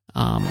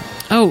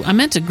 I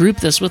meant to group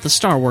this with the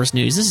Star Wars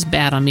news. This is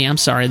bad on me. I'm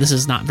sorry. This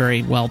is not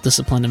very well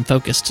disciplined and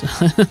focused.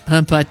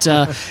 But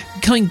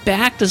going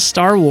back to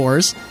Star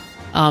Wars,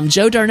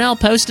 Joe Darnell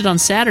posted on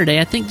Saturday,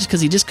 I think just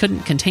because he just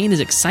couldn't contain his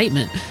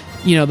excitement,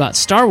 about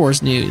Star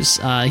Wars news.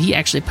 He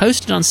actually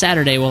posted on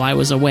Saturday while I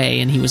was away,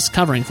 and he was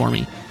covering for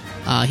me.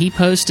 He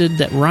posted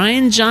that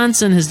Rian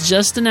Johnson was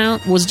just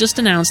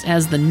announced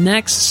as the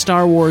next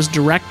Star Wars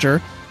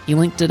director. He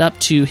linked it up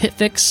to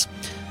HitFix,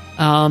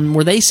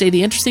 where they say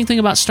the interesting thing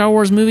about Star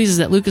Wars movies is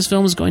that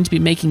Lucasfilm is going to be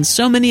making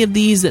so many of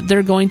these that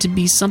they're going to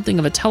be something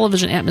of a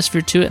television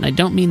atmosphere to it, and I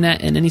don't mean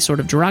that in any sort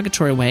of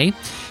derogatory way.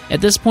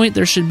 At this point,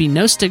 there should be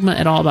no stigma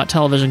at all about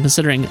television,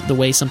 considering the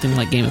way something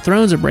like Game of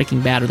Thrones or Breaking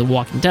Bad or The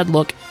Walking Dead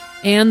look,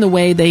 and the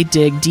way they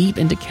dig deep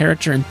into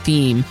character and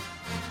theme.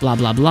 Blah,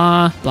 blah,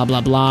 blah, blah, blah,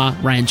 blah,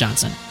 Rian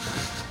Johnson.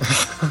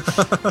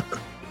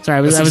 Sorry,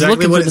 I was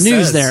looking for the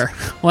news there.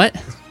 What?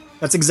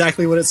 That's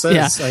exactly what it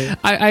says. Yeah.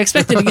 I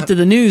expected to get to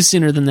the news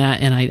sooner than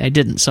that, and I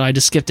didn't, so I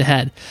just skipped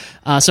ahead.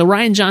 So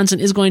Rian Johnson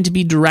is going to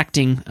be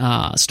directing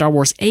Star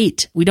Wars VIII.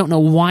 We don't know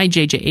why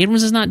J.J.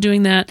 Abrams is not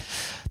doing that.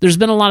 There's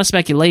been a lot of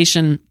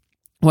speculation.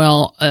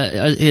 Well,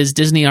 is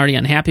Disney already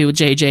unhappy with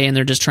JJ and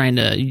they're just trying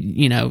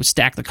to,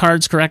 stack the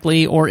cards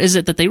correctly? Or is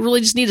it that they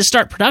really just need to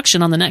start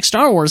production on the next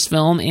Star Wars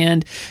film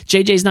and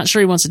JJ's not sure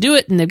he wants to do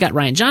it and they've got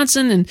Rian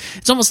Johnson and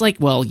it's almost like,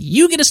 well,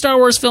 you get a Star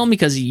Wars film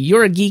because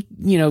you're a geek,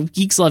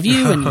 geeks love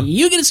you, and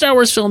you get a Star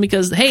Wars film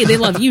because, hey, they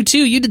love you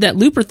too. You did that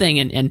Looper thing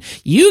and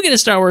you get a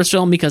Star Wars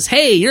film because,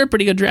 hey, you're a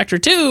pretty good director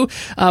too.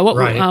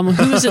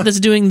 Who is it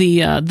that's doing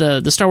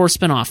the Star Wars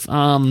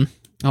spinoff?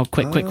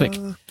 Quick.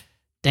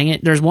 Dang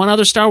it! There's one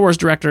other Star Wars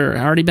director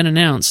already been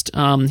announced.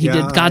 He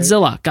did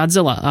Godzilla. Gareth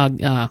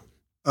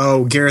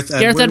Edwards.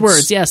 Gareth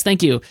Edwards. Yes,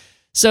 thank you.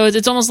 So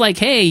it's almost like,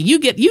 hey, you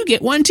get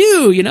one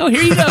too.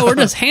 Here you go. We're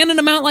just handing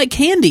them out like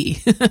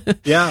candy.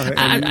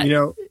 Yeah,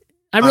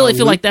 I really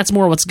feel like that's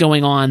more what's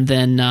going on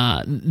than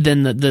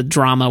the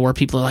drama where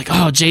people are like,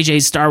 oh,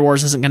 JJ's Star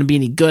Wars isn't going to be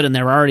any good, and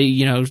they're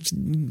already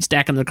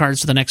stacking their cards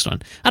for the next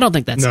one. I don't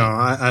think that's no.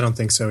 I don't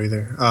think so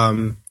either.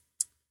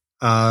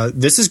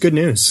 This is good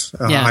news.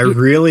 Yeah, I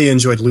really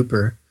enjoyed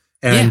Looper.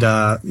 And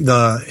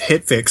the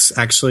Hit Fix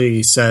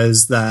actually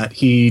says that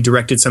he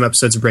directed some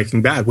episodes of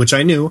Breaking Bad, which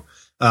I knew.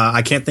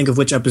 I can't think of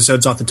which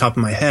episodes off the top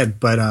of my head,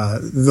 but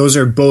those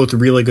are both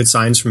really good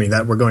signs for me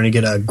that we're going to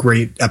get a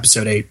great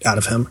episode 8 out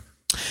of him.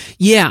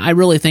 Yeah, I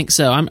really think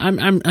so.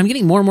 I'm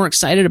getting more and more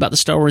excited about the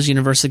Star Wars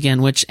universe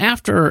again, which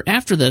after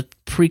the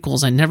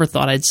prequels, I never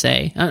thought I'd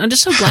say. I'm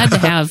just so glad to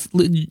have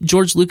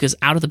George Lucas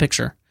out of the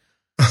picture.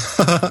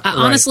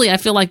 Honestly, I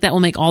feel like that will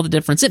make all the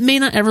difference. It may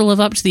not ever live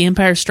up to The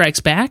Empire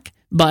Strikes Back,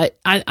 but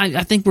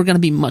I think we're going to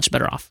be much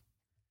better off.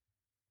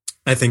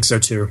 I think so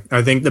too.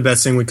 I think the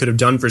best thing we could have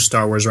done for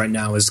Star Wars right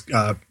now is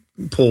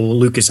pull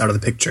Lucas out of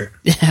the picture.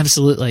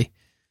 Absolutely.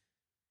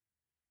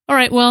 All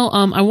right, well,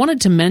 I wanted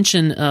to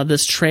mention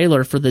this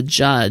trailer for The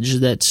Judge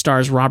that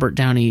stars Robert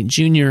Downy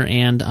Jr.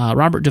 and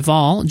Robert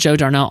Duvall. Joe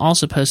Darnell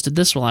also posted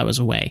this while I was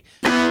away.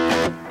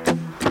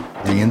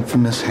 The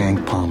infamous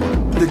Hank Palmer.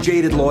 The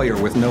jaded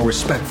lawyer with no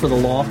respect for the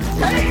law.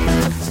 Hey!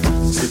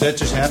 Did that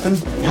just happen?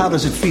 How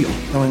does it feel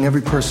knowing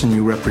every person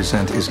you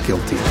represent is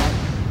guilty?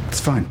 It's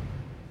fine.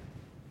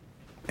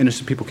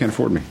 Innocent people can't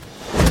afford me.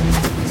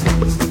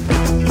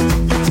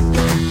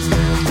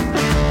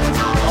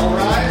 All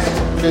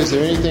right. Is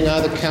there anything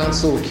either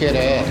counsel or care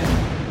to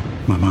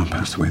add? My mom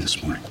passed away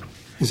this morning.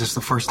 Is this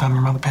the first time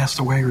your mother passed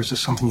away, or is this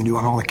something you do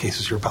on all the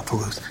cases you're about to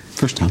lose?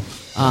 First time.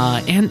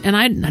 And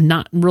I'd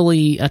not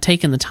really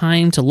taken the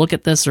time to look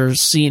at this or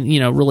see,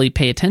 really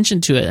pay attention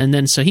to it. And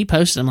then so he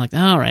posted, I'm like,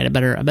 all right, I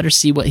better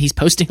see what he's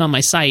posting on my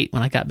site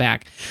when I got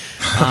back.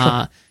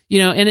 And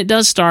it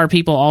does star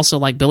people also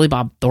like Billy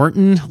Bob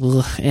Thornton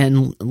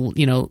and,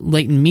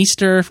 Leighton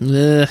Meester,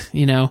 but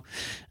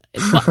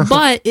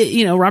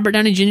Robert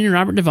Downey Jr. and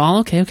Robert Duvall.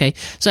 Okay.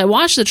 So I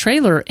watched the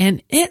trailer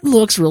and it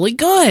looks really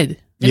good.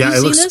 Yeah,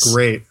 it looks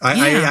great.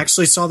 I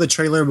actually saw the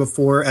trailer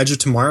before Edge of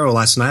Tomorrow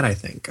last night, I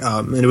think.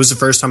 And it was the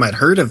first time I'd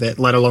heard of it,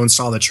 let alone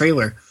saw the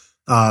trailer.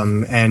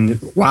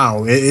 And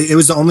wow, it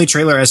was the only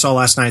trailer I saw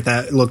last night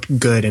that looked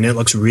good, and it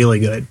looks really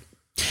good.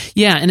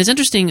 Yeah, and it's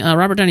interesting.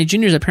 Robert Downey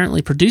Jr. is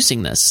apparently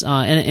producing this,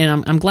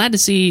 and I'm glad to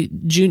see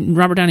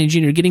Robert Downey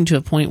Jr. getting to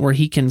a point where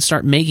he can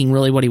start making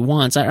really what he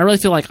wants. I really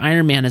feel like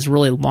Iron Man has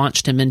really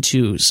launched him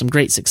into some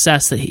great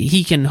success that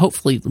he can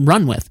hopefully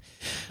run with.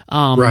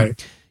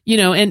 Right.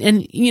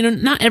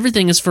 Not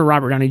everything is for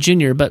Robert Downey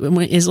Jr., but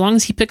as long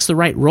as he picks the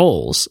right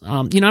roles,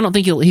 I don't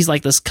think he's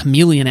like this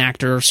chameleon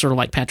actor, sort of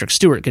like Patrick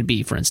Stewart could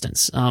be, for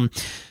instance.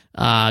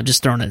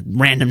 Just throwing a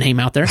random name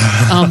out there.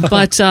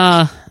 But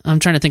I'm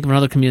trying to think of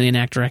another chameleon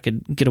actor I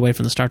could get away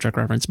from the Star Trek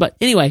reference. But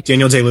anyway.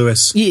 Daniel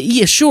Day-Lewis.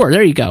 Yeah, sure.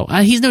 There you go.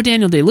 He's no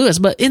Daniel Day-Lewis,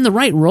 but in the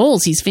right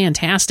roles, he's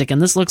fantastic.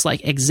 And this looks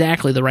like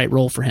exactly the right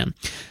role for him.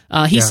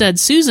 He said,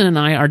 Susan and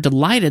I are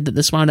delighted that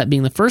this wound up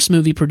being the first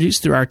movie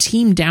produced through our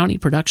Team Downey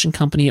production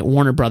company at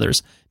Warner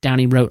Brothers.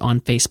 Downey wrote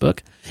on Facebook.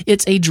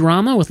 It's a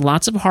drama with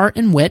lots of heart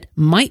and wit.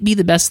 Might be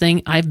the best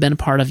thing I've been a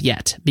part of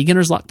yet.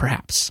 Beginner's luck,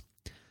 perhaps.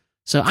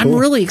 So cool. I'm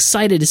really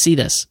excited to see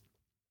this.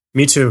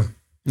 Me too.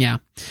 Yeah.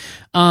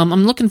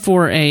 I'm looking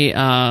for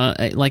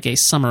a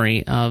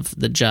summary of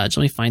The Judge.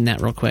 Let me find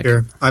that real quick.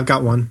 Here, I've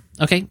got one.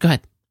 Okay, go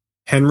ahead.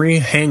 Henry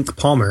Hank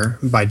Palmer,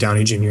 by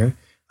Downey Jr.,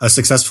 a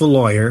successful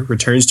lawyer,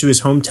 returns to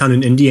his hometown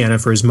in Indiana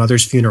for his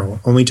mother's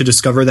funeral, only to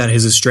discover that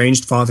his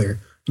estranged father,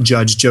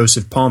 Judge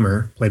Joseph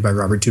Palmer, played by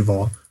Robert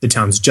Duvall, the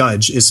town's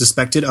judge, is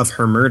suspected of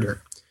her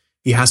murder.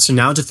 He has to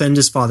now defend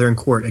his father in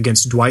court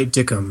against Dwight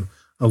Dickham,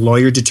 a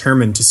lawyer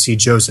determined to see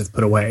Joseph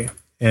put away.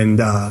 And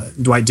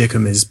Dwight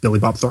Dickham is Billy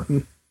Bob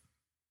Thornton.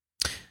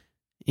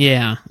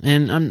 Yeah,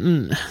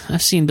 and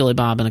I've seen Billy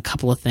Bob in a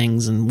couple of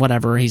things and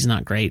whatever. He's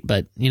not great,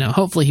 but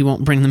hopefully he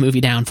won't bring the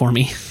movie down for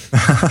me.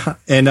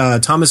 And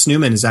Thomas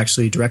Newman is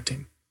actually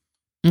directing.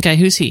 Okay,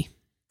 who's he?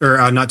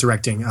 Or not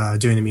directing,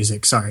 doing the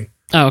music. Sorry.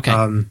 Oh, okay.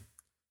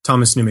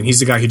 Thomas Newman. He's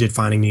the guy who did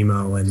Finding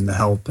Nemo and The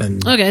Help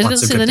and okay, I was going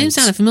to say the name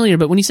sounded familiar,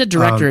 but when you said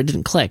director, it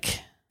didn't click.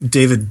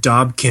 David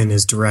Dobkin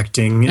is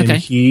directing, okay.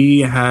 and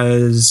he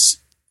was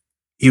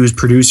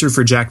producer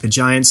for Jack the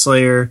Giant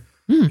Slayer,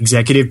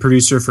 executive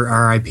producer for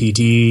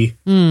R.I.P.D.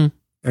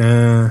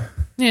 Yeah,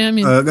 I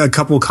mean a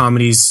couple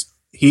comedies.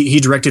 He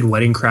directed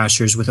Wedding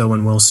Crashers with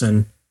Owen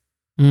Wilson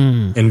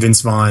and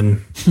Vince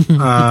Vaughn.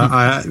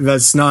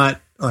 That's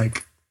not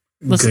like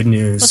good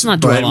news. Let's not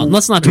dwell on.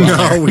 Let's not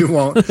dwell. No, we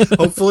won't.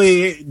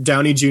 Hopefully,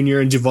 Downey Jr.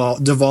 and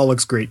Duvall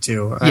looks great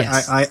too.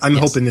 Yes. I'm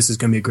hoping this is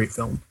going to be a great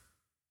film.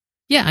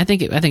 Yeah, I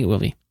think it will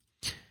be.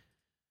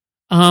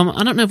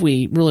 I don't know if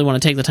we really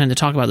want to take the time to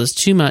talk about this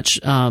too much,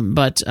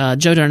 but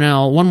Joe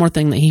Darnell, one more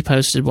thing that he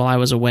posted while I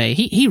was away,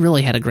 he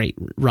really had a great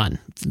run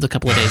the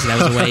couple of days that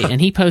I was away,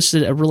 and he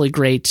posted a really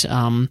great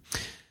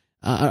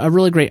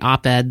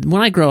op-ed.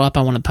 When I grow up,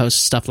 I want to post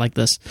stuff like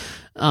this.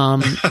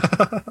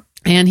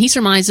 And he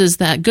surmises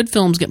that good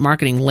films get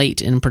marketing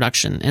late in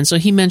production. And so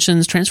he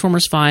mentions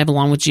Transformers 5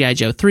 along with G.I.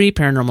 Joe 3,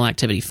 Paranormal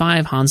Activity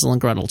 5, Hansel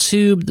and Gretel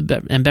 2,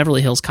 and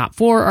Beverly Hills Cop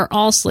 4 are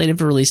all slated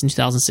for release in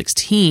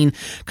 2016.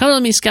 Color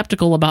me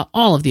skeptical about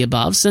all of the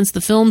above, since the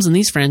films in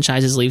these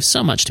franchises leave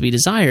so much to be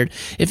desired.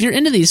 If you're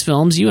into these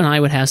films, you and I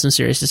would have some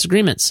serious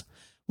disagreements.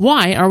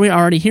 Why are we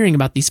already hearing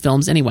about these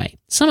films anyway?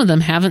 Some of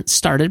them haven't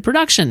started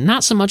production,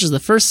 not so much as the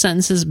first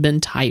sentence has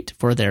been typed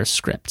for their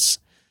scripts.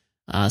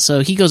 So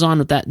he goes on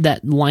with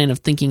that line of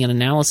thinking and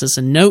analysis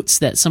and notes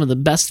that some of the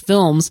best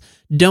films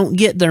don't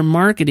get their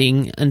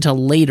marketing until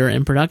later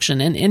in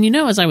production. And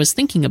as I was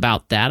thinking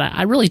about that,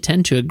 I really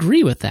tend to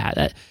agree with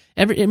that.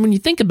 When you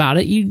think about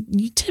it,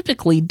 you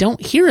typically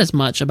don't hear as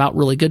much about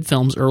really good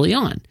films early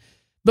on.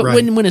 But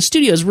right. when a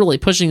studio is really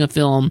pushing a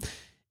film,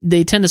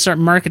 they tend to start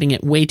marketing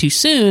it way too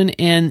soon,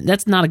 and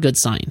that's not a good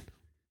sign.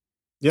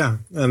 Yeah.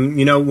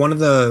 One of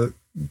the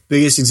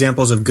biggest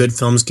examples of good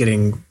films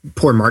getting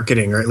poor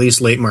marketing, or at least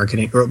late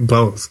marketing, or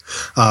both,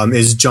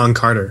 is John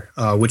Carter,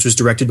 which was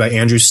directed by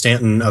Andrew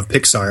Stanton of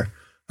Pixar,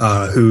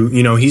 who,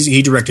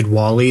 he directed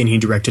WALL-E and he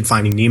directed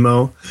Finding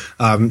Nemo.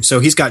 So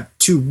he's got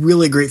two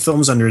really great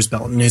films under his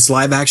belt, and his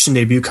live action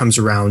debut comes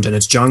around, and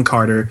it's John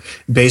Carter,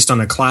 based on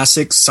a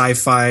classic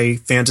sci-fi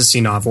fantasy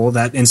novel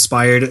that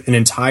inspired an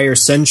entire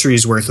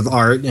century's worth of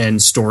art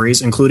and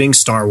stories, including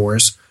Star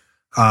Wars.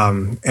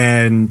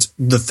 And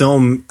the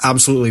film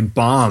absolutely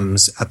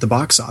bombs at the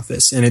box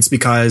office, and it's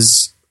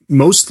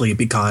mostly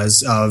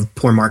because of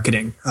poor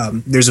marketing.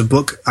 There's a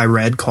book I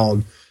read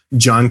called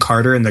John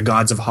Carter and the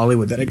Gods of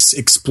Hollywood that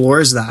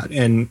explores that,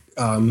 and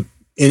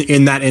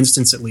in that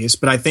instance at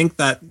least. But I think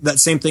that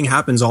same thing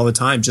happens all the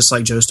time, just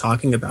like Joe's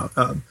talking about.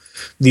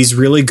 These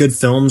really good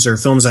films, or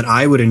films that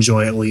I would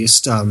enjoy at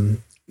least,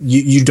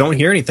 you don't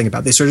hear anything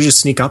about. They sort of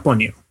just sneak up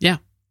on you. Yeah,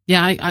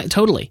 I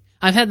totally.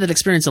 I've had that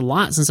experience a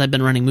lot since I've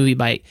been running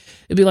MovieByte.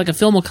 It'd be like a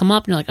film will come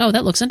up and you're like, oh,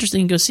 that looks interesting,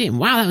 and go see it. And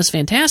wow, that was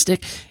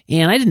fantastic.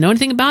 And I didn't know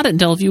anything about it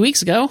until a few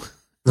weeks ago.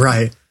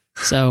 Right.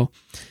 So,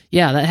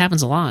 yeah, that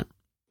happens a lot.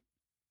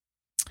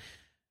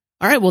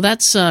 All right, well,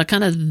 that's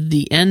kind of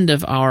the end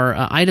of our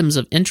items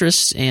of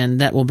interest,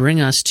 and that will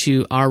bring us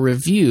to our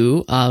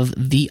review of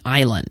The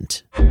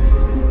Island. You're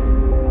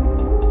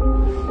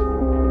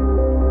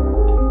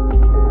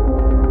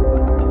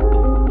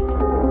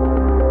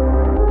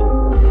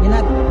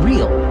not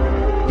real.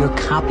 You're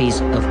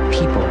copies of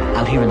people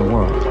out here in the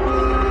world.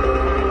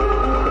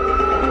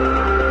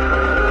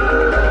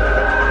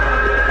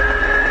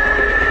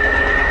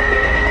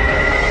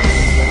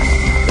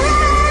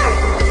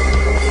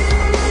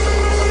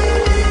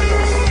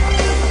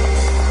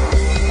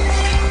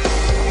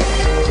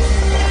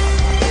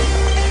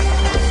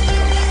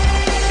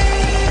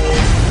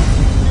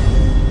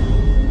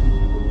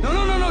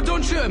 No,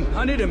 don't shoot him.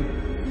 I need him.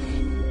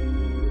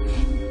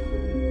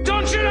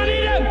 Don't shoot, I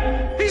need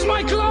him! He's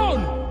my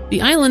clone!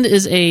 The Island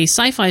is a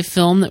sci-fi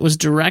film that was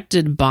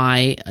directed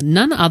by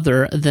none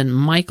other than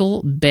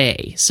Michael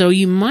Bay. So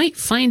you might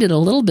find it a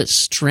little bit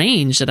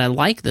strange that I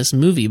like this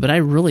movie, but I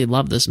really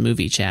love this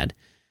movie, Chad.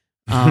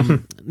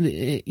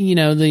 It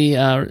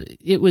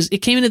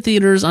came into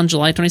theaters on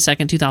July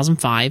 22nd,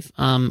 2005.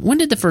 When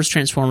did the first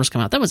Transformers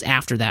come out? That was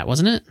after that,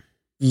 wasn't it?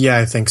 Yeah,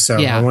 I think so.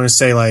 Yeah. I want to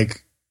say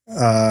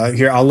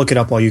here, I'll look it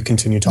up while you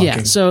continue talking.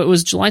 Yeah, so it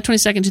was July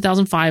 22nd,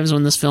 2005 is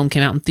when this film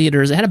came out in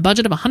theaters. It had a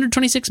budget of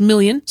 $126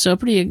 million, so a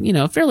pretty,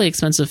 fairly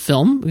expensive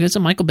film. It's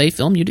a Michael Bay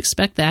film. You'd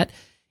expect that.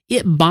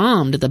 It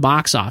bombed at the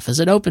box office.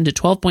 It opened to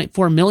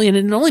 $12.4 million,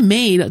 and it only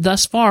made,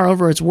 thus far,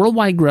 over its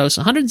worldwide gross,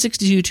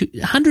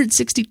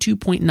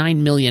 $162.9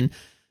 million.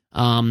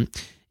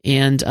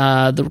 And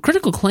the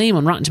critical claim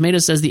on Rotten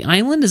Tomatoes says The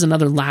Island is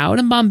another loud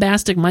and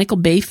bombastic Michael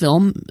Bay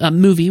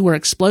movie where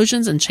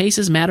explosions and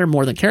chases matter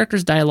more than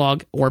characters,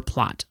 dialogue, or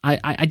plot.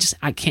 I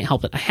can't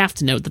help it. I have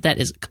to note that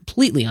is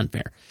completely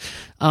unfair.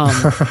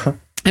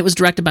 It was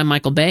directed by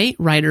Michael Bay,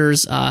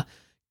 writers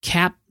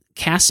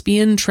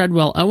Caspian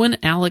Treadwell Owen,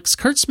 Alex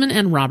Kurtzman,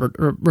 and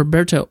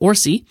Roberto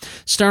Orci,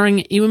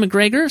 starring Ewan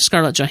McGregor,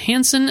 Scarlett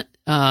Johansson,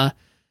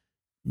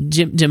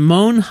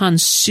 Jimon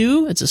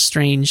Hansu. It's a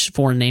strange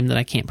foreign name that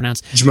I can't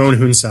pronounce. Jimon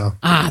Hunsao.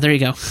 Ah, there you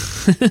go.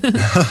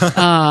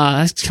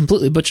 I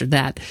completely butchered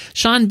that.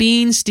 Sean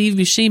Bean, Steve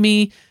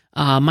Buscemi,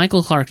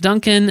 Michael Clark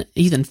Duncan,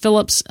 Ethan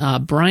Phillips,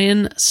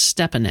 Brian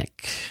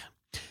Stepanek.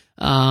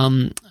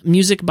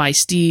 Music by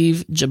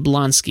Steve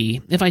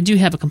Jablonski. If I do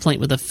have a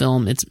complaint with the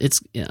film, it's.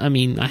 I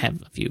mean, I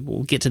have a few.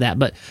 We'll get to that,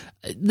 but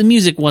the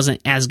music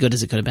wasn't as good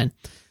as it could have been.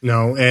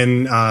 No,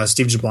 and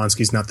Steve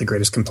Jablonski's not the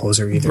greatest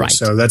composer either, right.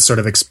 So that's sort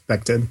of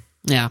expected.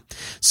 Yeah.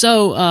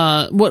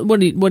 So, what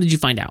did you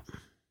find out?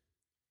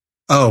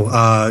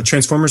 Oh,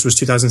 Transformers was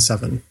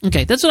 2007.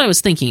 Okay, that's what I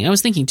was thinking. I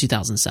was thinking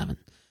 2007.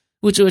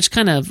 Which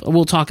kind of,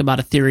 we'll talk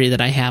about a theory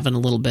that I have in a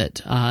little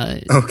bit.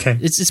 Okay.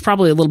 It's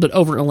probably a little bit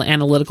over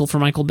analytical for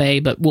Michael Bay,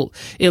 but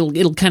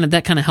it'll kind of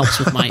helps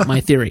with my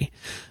theory.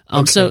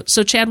 Okay.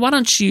 So Chad, why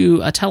don't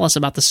you tell us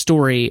about the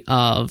story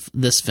of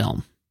this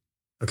film?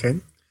 Okay.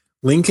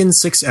 Lincoln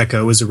 6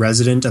 Echo is a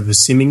resident of a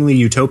seemingly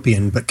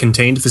utopian but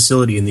contained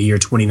facility in the year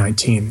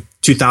 2019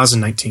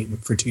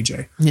 for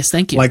TJ. Yes,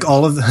 thank you. Like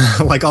all of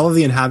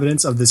the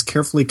inhabitants of this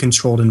carefully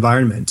controlled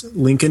environment,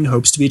 Lincoln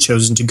hopes to be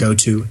chosen to go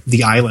to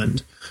the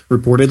island,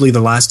 reportedly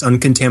the last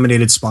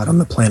uncontaminated spot on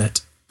the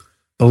planet.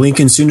 But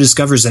Lincoln soon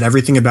discovers that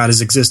everything about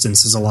his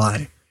existence is a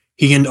lie.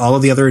 He and all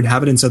of the other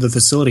inhabitants of the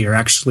facility are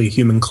actually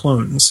human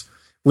clones.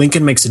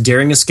 Lincoln makes a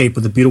daring escape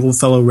with a beautiful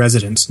fellow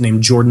resident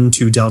named Jordan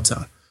 2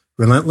 Delta.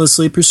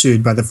 Relentlessly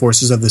pursued by the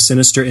forces of the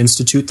sinister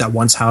institute that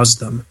once housed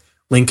them,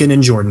 Lincoln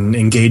and Jordan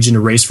engage in a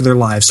race for their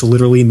lives to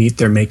literally meet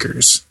their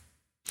makers.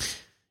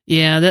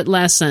 Yeah, that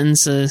last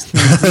sentence,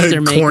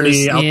 their makers,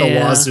 corny out the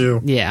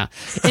wazoo. Yeah.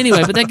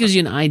 Anyway, but that gives you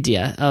an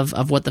idea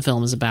of what the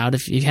film is about.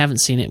 If you haven't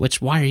seen it, which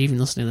why are you even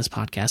listening to this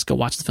podcast? Go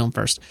watch the film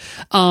first.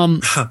 So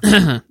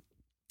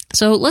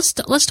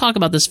let's talk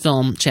about this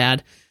film,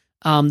 Chad.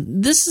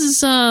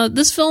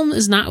 This film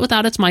is not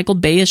without its Michael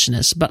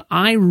Bay-ishness, but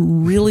I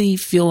really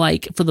feel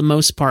like for the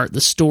most part the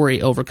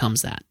story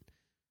overcomes that.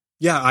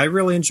 Yeah, I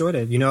really enjoyed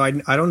it. You know, I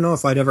don't know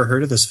if I'd ever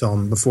heard of this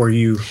film before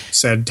you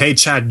said, "Hey,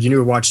 Chad, you need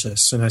to watch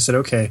this," and I said,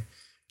 "Okay."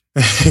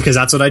 Because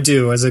that's what I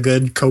do as a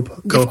good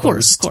co-host. Of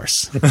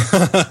course.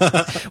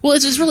 Well,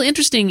 it's really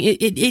interesting.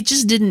 It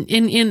just didn't.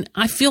 And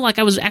I feel like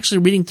I was actually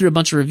reading through a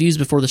bunch of reviews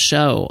before the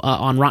show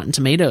on Rotten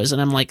Tomatoes,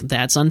 and I'm like,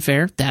 that's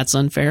unfair. That's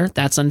unfair.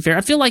 That's unfair.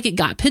 I feel like it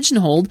got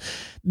pigeonholed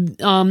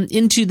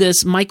into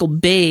this Michael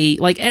Bay.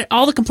 Like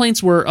all the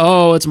complaints were,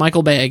 "Oh, it's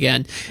Michael Bay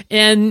again,"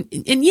 and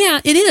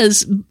yeah, it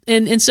is.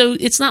 And so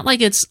it's not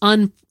like it's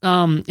I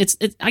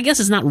guess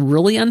it's not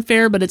really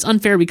unfair, but it's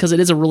unfair because it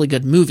is a really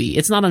good movie.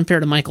 It's not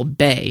unfair to Michael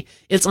Bay.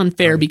 It's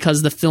unfair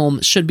because the film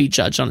should be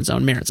judged on its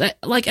own merits,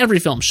 like every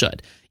film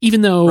should.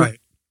 Even though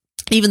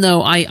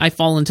I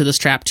fall into this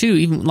trap too.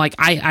 Even like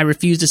I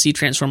refuse to see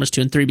Transformers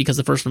 2 and 3 because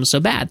the first one was so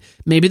bad.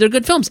 Maybe they're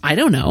good films. I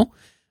don't know.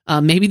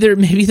 Maybe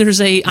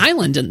there's a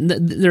island and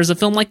there's a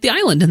film like The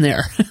Island in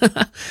there.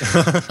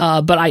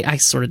 But I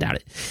sort of doubt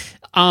it.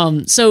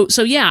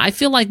 So yeah, I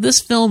feel like this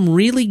film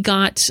really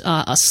got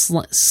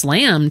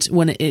slammed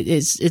when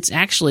it's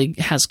actually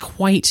has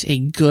quite a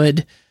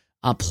good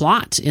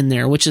plot in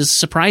there, which is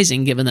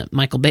surprising given that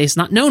Michael Bay is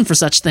not known for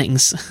such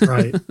things.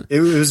 Right. It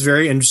was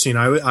very interesting.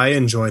 I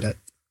enjoyed it.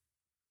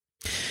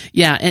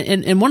 Yeah,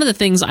 and one of the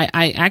things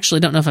I actually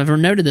don't know if I've ever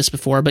noted this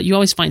before, but you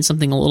always find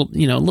something a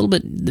little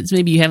bit that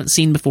maybe you haven't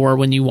seen before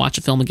when you watch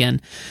a film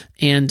again.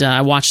 And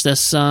I watched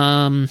this.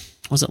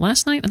 Was it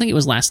last night? I think it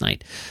was last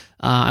night.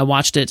 I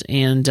watched it,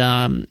 and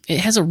it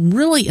has a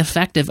really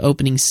effective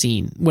opening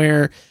scene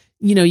where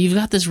you've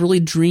got this really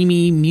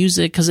dreamy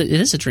music because it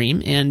is a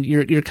dream, and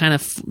you're kind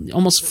of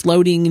almost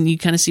floating, and you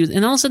kind of see,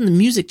 and all of a sudden the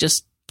music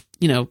just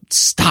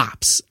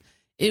stops.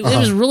 It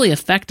was really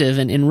effective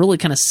and really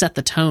kind of set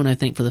the tone, I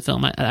think, for the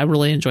film. I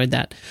really enjoyed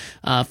that,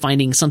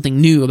 finding something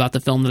new about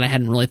the film that I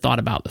hadn't really thought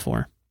about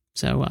before.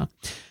 So,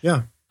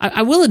 yeah.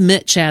 I will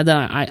admit, Chad,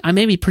 that I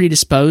may be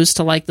predisposed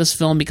to like this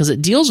film because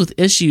it deals with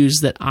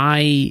issues that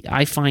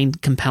I find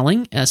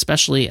compelling,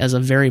 especially as a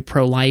very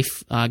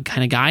pro-life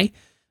kind of guy.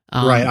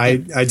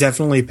 Right. I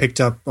definitely picked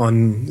up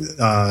on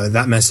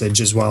that message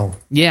as well.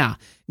 Yeah.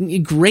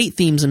 Great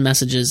themes and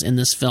messages in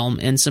this film,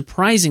 and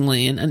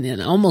surprisingly,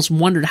 and almost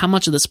wondered how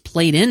much of this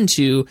played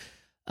into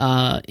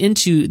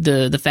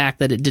the fact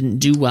that it didn't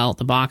do well at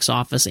the box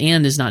office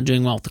and is not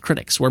doing well with the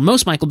critics. Where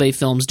most Michael Bay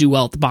films do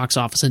well at the box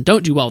office and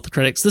don't do well with the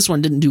critics, this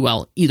one didn't do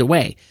well either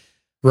way.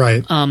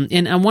 Right.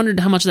 And I wondered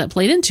how much of that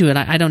played into it.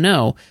 I don't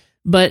know.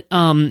 But,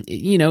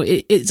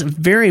 it's a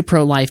very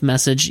pro-life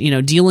message,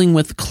 dealing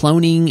with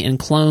cloning and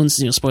clones,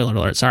 spoiler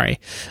alert, sorry.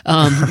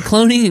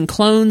 Cloning and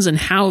clones and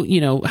how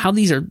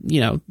these are,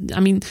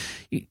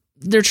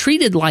 they're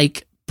treated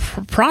like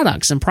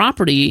products and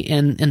property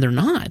and they're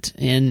not.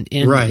 And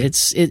right.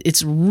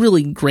 It's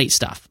really great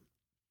stuff.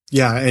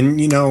 Yeah.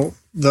 And,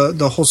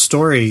 the whole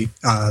story,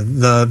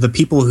 the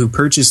people who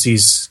purchase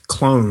these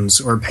clones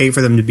or pay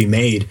for them to be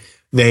made,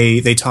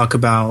 they talk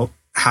about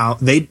how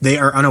they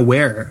are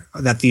unaware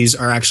that these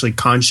are actually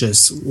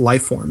conscious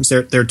life forms.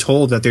 They're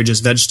told that they're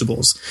just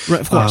vegetables.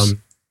 Right, of course.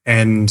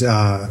 And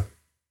the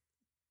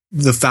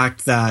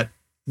fact that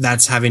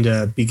that's having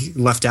to be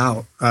left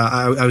out.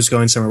 I was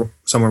going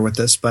somewhere with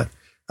this, but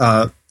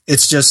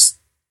it's just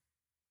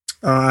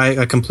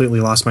I completely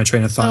lost my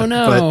train of thought. Oh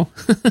no!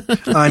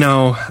 But I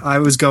know I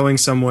was going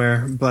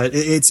somewhere, but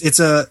it's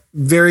a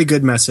very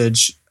good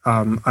message.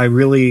 I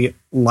really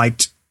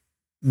liked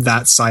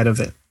that side of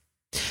it.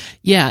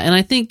 Yeah, and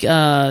I think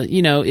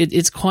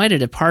it's quite a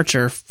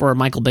departure for a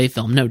Michael Bay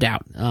film, no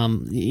doubt.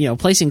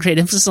 Placing great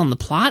emphasis on the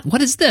plot.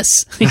 What is this?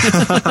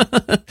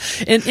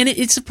 and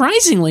it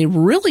surprisingly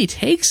really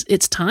takes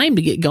its time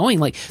to get going.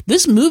 Like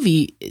this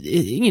movie,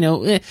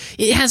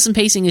 it has some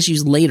pacing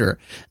issues later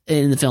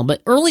in the film,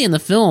 but early in the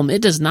film,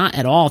 it does not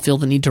at all feel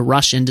the need to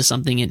rush into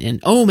something and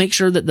make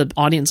sure that the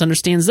audience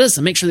understands this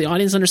and make sure the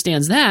audience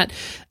understands that.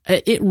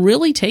 It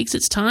really takes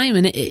its time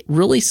and it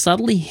really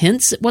subtly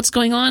hints at what's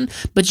going on,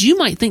 but you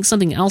might think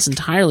something else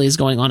entirely is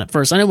going on at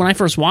first. I know when I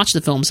first watched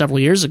the film several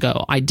years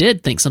ago, I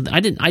did think something.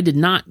 I did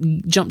not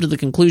jump to the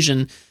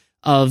conclusion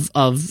of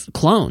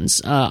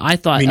clones. I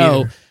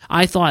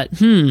thought,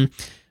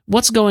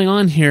 what's going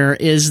on here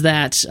is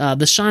that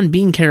the Sean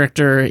Bean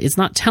character is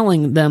not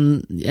telling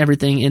them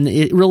everything, and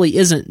it really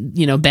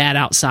isn't, bad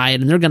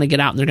outside, and they're going to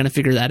get out and they're going to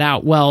figure that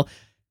out. Well,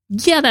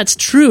 yeah, that's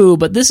true,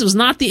 but this was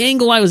not the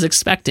angle I was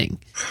expecting.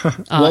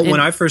 When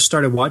I first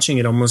started watching,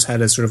 it almost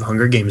had a sort of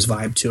Hunger Games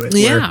vibe to it.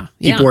 Yeah,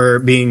 where people were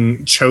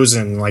being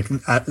chosen, like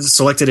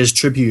selected as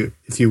tribute,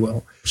 if you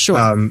will.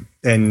 Sure.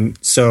 And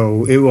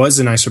so it was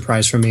a nice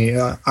surprise for me.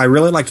 I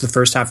really liked the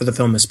first half of the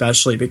film,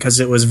 especially because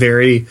it was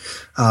very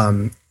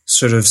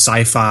sort of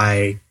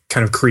sci-fi,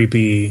 kind of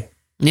creepy.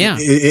 Yeah.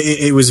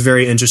 It was a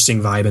very interesting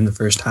vibe in the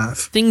first half.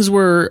 Things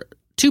were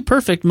too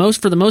perfect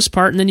for the most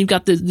part, and then you've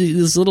got this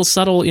little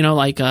subtle,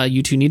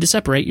 you two need to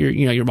separate.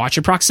 You watch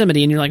your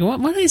proximity, and you're like,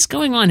 what is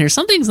going on here?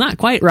 Something's not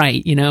quite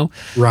right,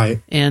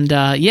 Right. And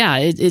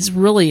it's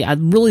really, I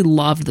really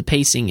loved the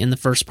pacing in the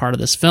first part of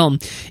this film.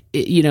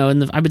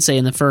 I would say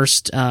in the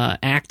first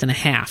act and a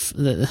half,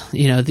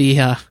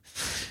 the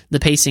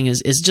pacing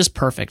is just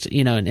perfect,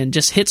 and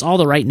just hits all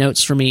the right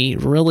notes for me.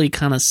 Really,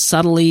 kind of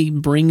subtly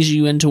brings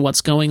you into what's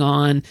going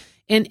on.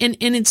 And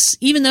it's,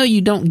 even though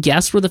you don't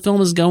guess where the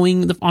film is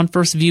going on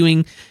first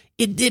viewing,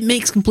 it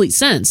makes complete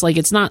sense. Like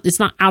it's not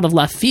out of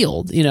left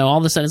field. All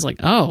of a sudden it's like,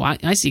 oh,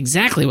 I see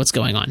exactly what's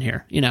going on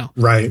here.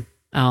 Right.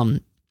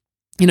 And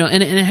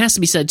it has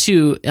to be said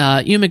too.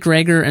 Ewan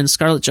McGregor and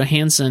Scarlett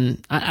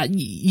Johansson.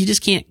 You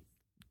just can't.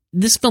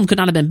 This film could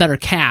not have been better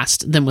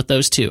cast than with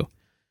those two.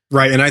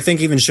 Right, and I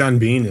think even Sean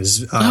Bean is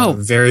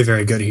very,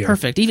 very good here.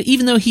 Perfect.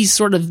 Even though he's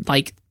sort of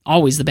like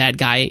always the bad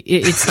guy,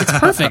 it's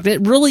perfect.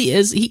 It really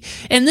is.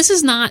 And this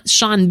is not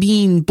Sean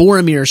Bean,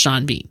 Boromir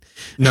Sean Bean.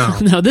 No,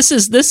 no. This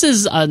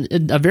is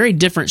a very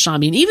different Sean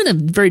Bean, even a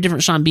very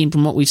different Sean Bean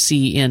from what we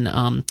see in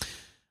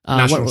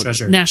National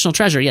Treasure. National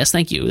Treasure. Yes,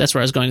 thank you. That's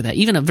where I was going with that.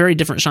 Even a very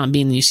different Sean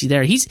Bean than you see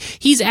there.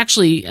 He's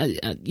actually,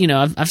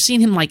 I've seen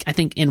him I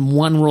think in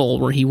one role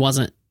where he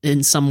wasn't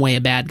in some way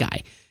a bad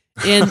guy.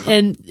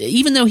 And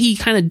even though he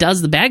kind of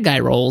does the bad guy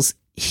roles,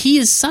 he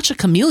is such a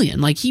chameleon.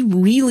 Like he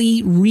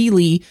really,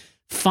 really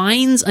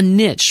finds a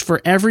niche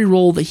for every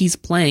role that he's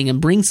playing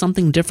and brings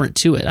something different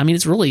to it. I mean,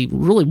 it's really,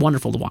 really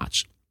wonderful to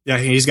watch. Yeah,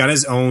 he's got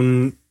his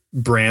own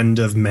brand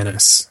of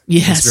menace.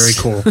 Yes.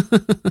 It's very cool.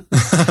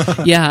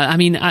 Yeah, I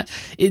mean,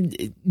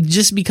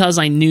 just because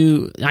I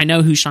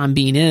know who Sean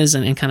Bean is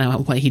and kind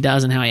of what he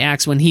does and how he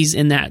acts when he's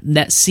in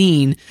that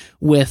scene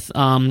with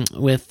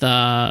Gandu,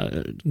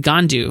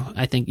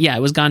 I think. Yeah,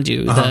 it was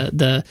Gandu,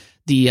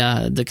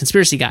 the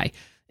conspiracy guy.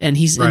 And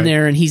he's in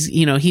there, and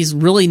he's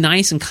really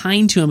nice and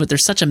kind to him, but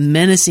there's such a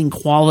menacing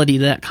quality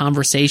to that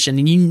conversation,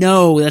 and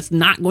that's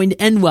not going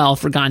to end well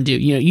for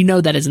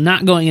Gandu. That is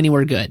not going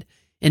anywhere good,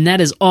 and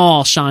that is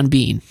all Sean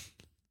Bean.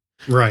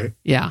 Right.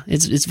 Yeah,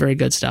 it's very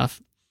good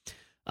stuff.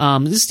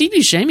 Steve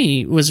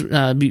Buscemi was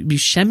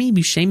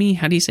Buscemi.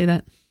 How do you say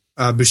that?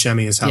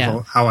 Buscemi is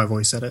how I've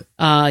always said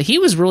it. He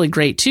was really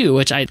great too,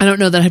 which I don't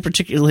know that I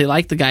particularly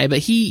like the guy, but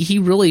he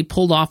really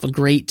pulled off a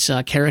great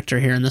character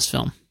here in this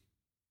film.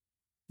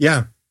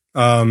 Yeah.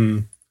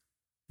 I'm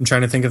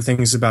trying to think of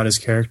things about his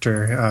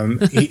character.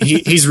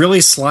 He's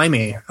really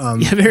slimy.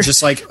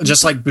 Just like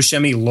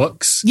Buscemi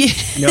looks. Yeah.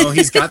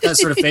 He's got that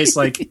sort of face.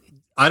 Like,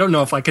 I don't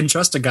know if I can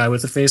trust a guy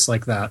with a face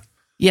like that.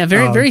 Yeah,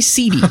 very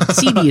seedy.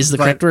 Seedy is the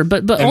correct word.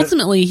 But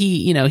ultimately,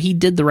 he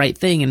did the right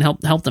thing and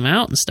helped them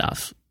out and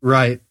stuff.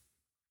 Right.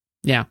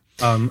 Yeah.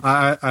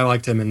 I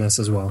liked him in this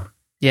as well.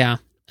 Yeah.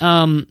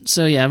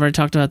 So yeah, I've already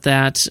talked about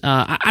that.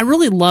 I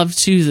really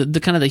loved too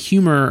the kind of the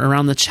humor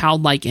around the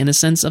childlike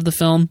innocence of the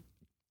film.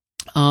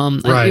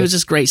 It was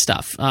just great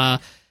stuff.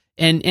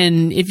 And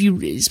if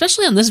you,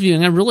 especially on this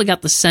viewing, I really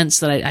got the sense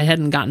that I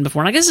hadn't gotten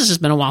before. And I guess it's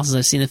just been a while since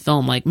I've seen the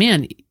film. Like,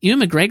 man,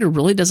 Ewan McGregor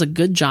really does a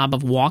good job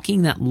of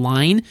walking that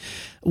line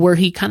where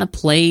he kind of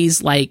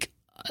plays like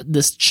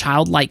this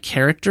childlike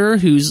character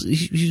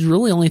who's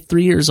really only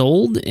 3 years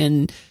old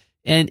and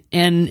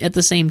at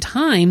the same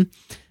time,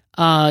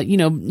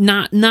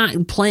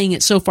 not playing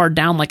it so far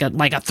down like a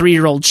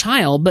 3-year-old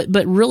child,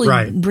 but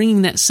really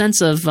bringing that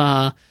sense of,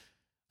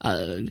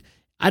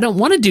 I don't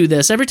want to do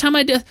this. Every time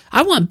I do,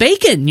 I want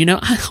bacon.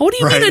 What do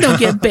you mean I don't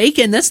get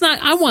bacon? That's not.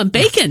 I want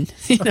bacon.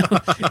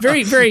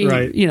 Very, very,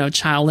 right.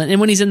 Child. And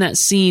when he's in that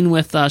scene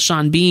with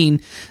Sean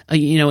Bean,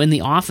 in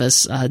the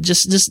office,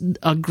 just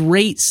a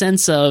great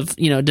sense of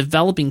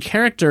developing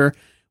character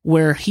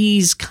where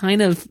he's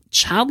kind of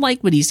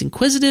childlike, but he's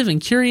inquisitive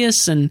and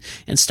curious and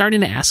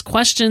starting to ask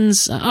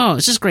questions.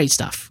 It's just great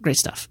stuff. Great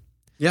stuff.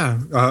 Yeah,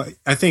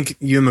 I think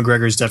Ewan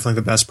McGregor is definitely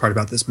the best part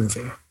about this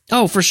movie.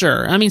 Oh, for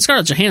sure. I mean,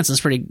 Scarlett Johansson's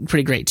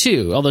pretty great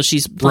too, although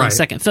she's playing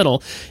second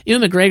fiddle.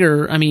 Ewan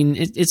McGregor, I mean,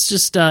 it's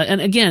just,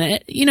 and again,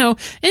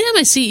 anytime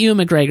I see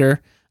Ewan McGregor,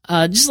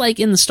 just like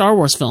in the Star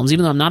Wars films,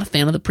 even though I'm not a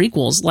fan of the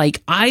prequels,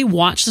 like I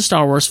watch the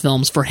Star Wars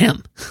films for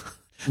him.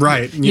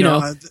 Right. You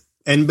know,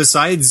 and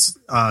besides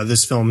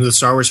this film, the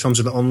Star Wars films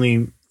are the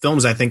only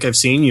films I think I've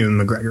seen Ewan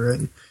McGregor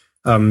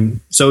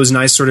in. So it was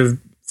nice sort of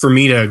for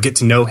me to get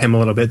to know him a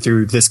little bit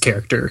through this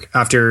character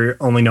after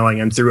only knowing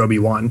him through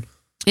Obi-Wan.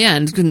 Yeah,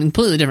 and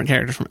completely different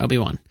character from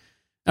Obi-Wan.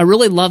 I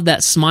really love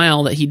that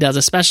smile that he does,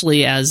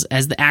 especially as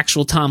the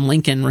actual Tom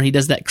Lincoln, where he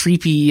does that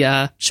creepy,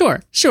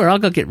 sure, I'll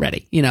go get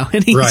ready,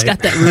 and he's got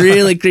that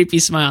really creepy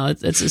smile.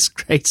 It's just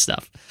great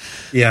stuff.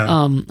 Yeah.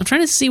 I'm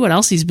trying to see what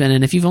else he's been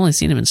in. If you've only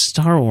seen him in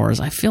Star Wars,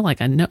 I feel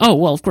like I know. Oh,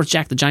 well, of course,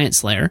 Jack the Giant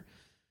Slayer.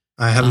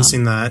 I haven't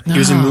seen that. He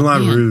was in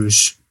Moulin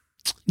Rouge.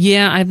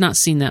 Yeah, I have not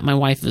seen that. My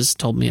wife has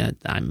told me that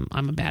I'm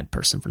a bad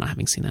person for not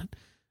having seen that.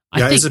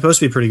 It's supposed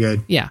to be pretty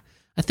good. Yeah,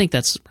 I think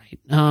that's right.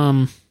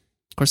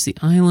 Of course, The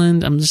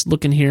Island. I'm just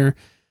looking here.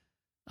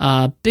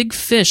 Big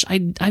Fish.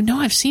 I know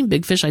I've seen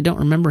Big Fish. I don't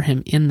remember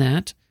him in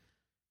that.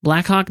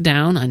 Black Hawk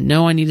Down. I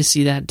know I need to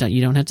see that.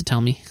 You don't have to tell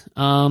me.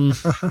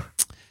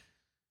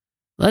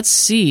 Let's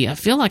see. I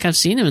feel like I've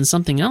seen him in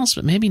something else,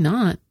 but maybe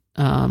not.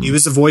 He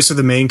was the voice of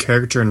the main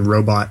character in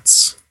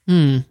Robots.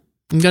 I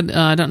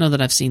don't know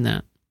that I've seen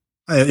that.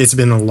 It's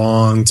been a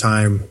long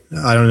time.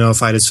 I don't know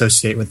if I'd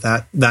associate with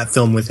that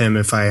film with him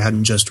if I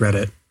hadn't just read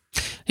it.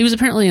 He was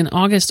apparently in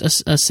August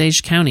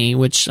Osage County,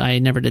 which I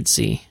never did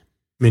see.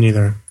 Me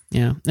neither.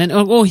 Yeah. And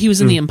he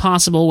was in The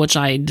Impossible, which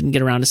I didn't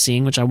get around to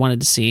seeing, which I wanted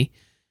to see.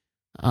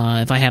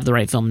 If I have the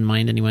right film in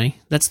mind anyway.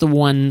 That's the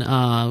one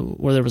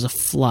where there was a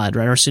flood,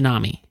 right? Or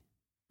tsunami,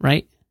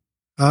 right?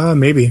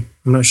 Maybe.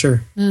 I'm not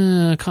sure.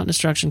 Caught in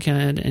Destruction,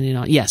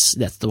 and yes,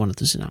 that's the one with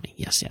the tsunami.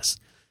 Yes.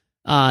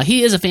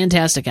 He is a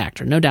fantastic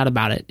actor, no doubt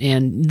about it.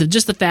 And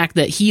just the fact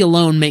that he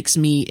alone makes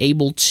me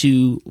able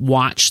to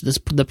watch the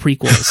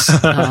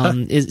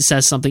prequels it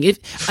says something.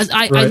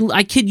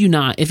 I kid you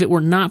not, if it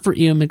were not for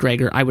Ewan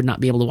McGregor, I would not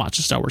be able to watch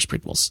the Star Wars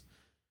prequels.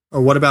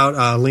 Or what about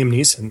Liam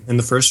Neeson in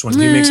the first one?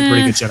 He makes a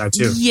pretty good Jedi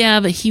too. Yeah,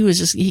 but he was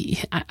just...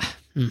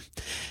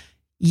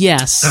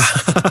 Yes,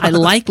 I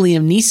like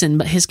Liam Neeson,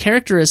 but his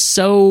character is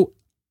so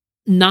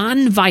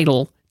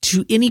non-vital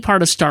to any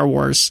part of Star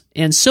Wars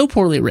and so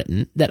poorly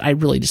written that I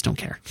really just don't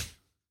care.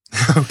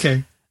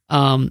 Okay.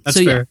 That's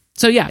fair. Yeah.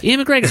 So yeah,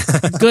 Ian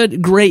McGregor,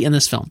 great in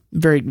this film.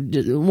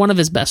 One of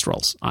his best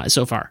roles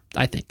so far,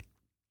 I think.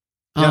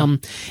 Yeah.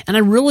 And I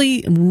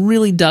really,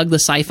 really dug the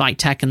sci-fi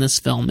tech in this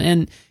film.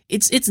 And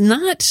it's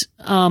not,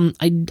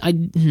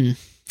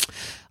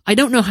 I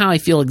don't know how I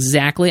feel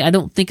exactly. I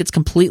don't think it's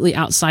completely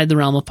outside the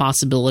realm of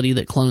possibility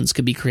that clones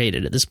could be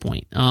created at this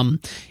point. And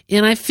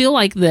I feel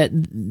like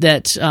that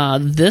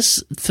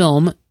this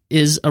film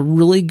is a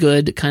really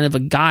good kind of a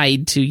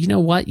guide to, you know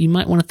what, you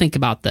might want to think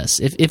about this.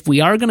 If we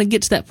are going to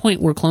get to that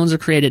point where clones are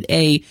created,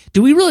 A,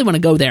 do we really want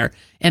to go there?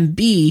 And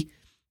B,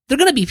 they're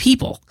going to be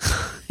people.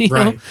 you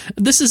know,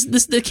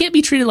 they can't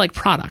be treated like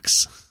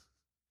products.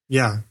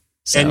 Yeah.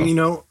 So.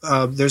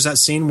 And there's that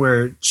scene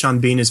where Sean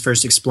Bean is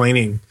first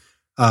explaining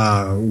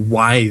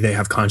why they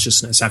have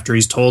consciousness after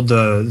he's told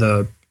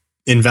the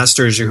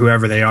investors or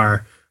whoever they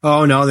are,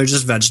 oh no, they're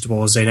just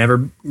vegetables. They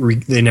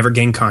never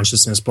gain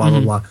consciousness, blah,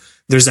 blah, blah.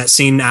 There's that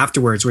scene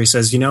afterwards where he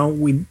says,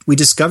 we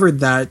discovered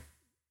that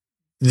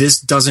this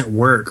doesn't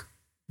work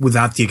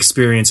without the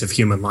experience of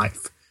human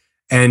life.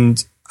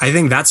 And I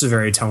think that's a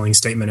very telling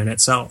statement in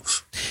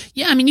itself.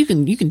 Yeah. I mean, you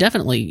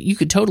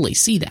could totally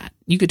see that.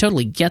 You could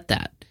totally get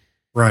that.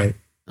 Right.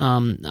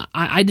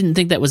 I didn't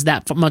think that was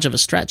that much of a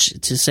stretch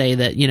to say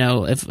that,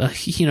 if a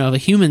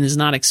human is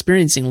not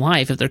experiencing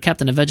life, if they're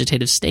kept in a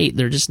vegetative state,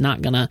 they're just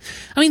not gonna.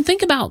 I mean,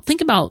 think about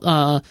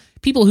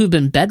people who've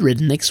been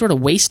bedridden; they sort of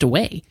waste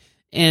away.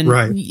 And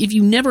if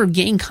you never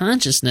gain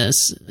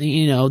consciousness,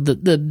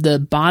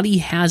 the body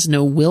has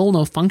no will,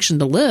 no function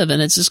to live,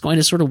 and it's just going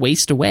to sort of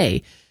waste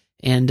away.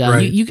 And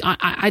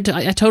I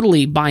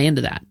totally buy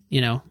into that.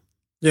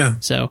 Yeah.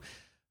 So.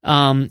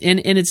 And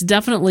it's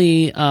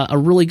definitely a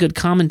really good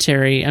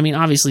commentary. I mean,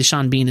 obviously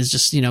Sean Bean is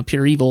just,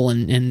 pure evil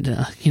and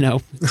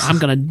I'm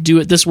going to do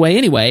it this way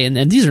anyway.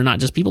 And these are not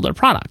just people, they're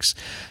products.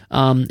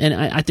 And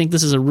I think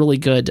this is a really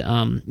good,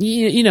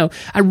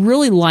 I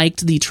really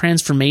liked the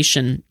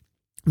transformation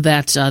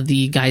that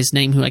the guy's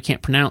name, who I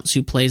can't pronounce,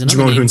 who plays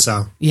another name.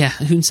 Hunsao. Yeah,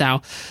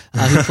 Hunsao,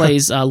 who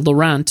plays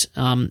Laurent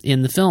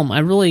in the film. I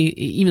really,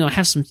 even though I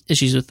have some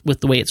issues with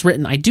the way it's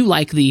written, I do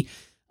like the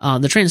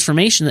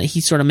transformation that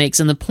he sort of makes,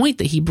 and the point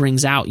that he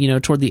brings out,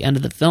 toward the end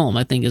of the film,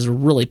 I think is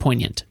really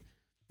poignant.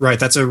 Right.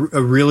 That's a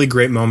really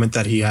great moment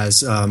that he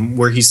has,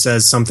 where he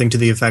says something to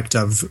the effect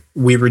of,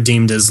 "We were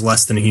deemed as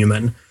less than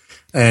human."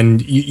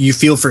 And you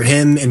feel for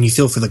him and you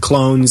feel for the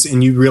clones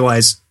and you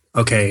realize,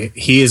 okay,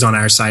 he is on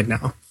our side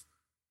now.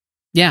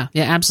 Yeah,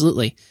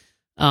 absolutely.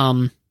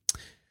 Well,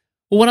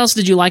 what else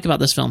did you like about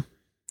this film?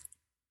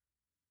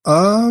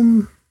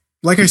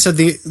 Like I said,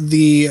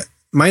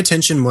 my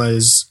attention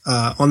was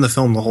on the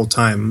film the whole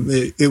time.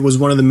 It was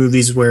one of the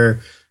movies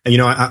where,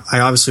 I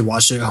obviously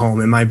watched it at home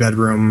in my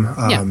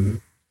bedroom.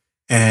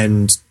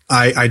 And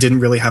I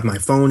didn't really have my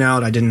phone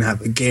out. I didn't have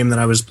a game that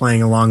I was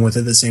playing along with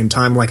at the same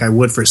time like I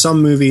would for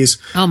some movies.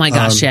 Oh my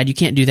gosh, Chad, you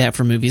can't do that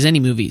for movies. Any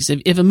movies.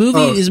 If a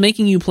movie is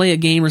making you play a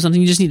game or something,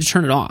 you just need to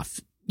turn it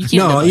off. You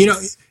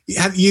can't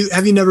have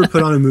you never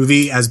put on a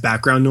movie as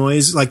background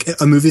noise? Like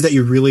a movie that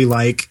you really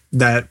like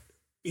that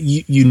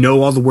you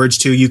know all the words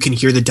to, you can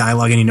hear the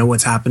dialogue and you know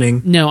what's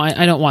happening? No,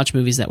 I don't watch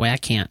movies that way. I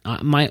can't.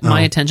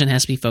 My attention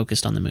has to be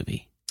focused on the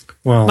movie.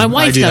 Well, my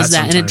wife does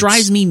that and it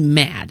drives me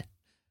mad.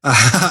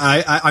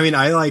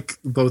 I like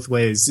both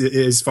ways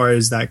as far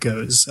as that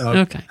goes.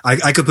 Okay.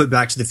 I could put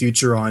Back to the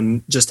Future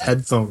on just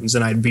headphones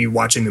and I'd be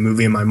watching the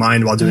movie in my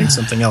mind while doing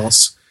something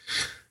else.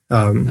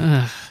 But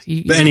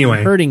anyway,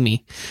 you're hurting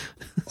me.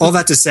 All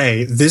that to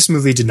say, this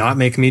movie did not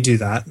make me do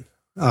that.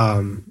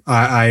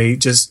 I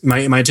just,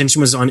 my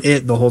attention was on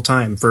it the whole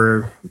time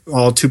for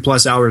all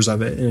 2+ hours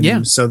of it.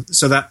 And so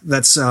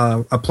that's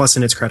a plus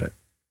in its credit.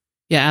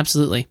 Yeah,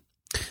 absolutely.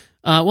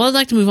 Well, I'd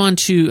like to move on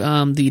to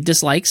the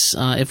dislikes,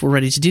 if we're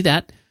ready to do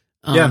that.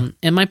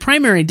 And my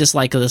primary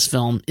dislike of this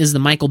film is the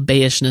Michael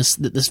Bay-ishness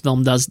that this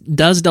film does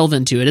delve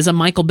into. It is a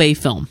Michael Bay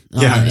film.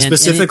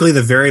 Specifically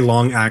the very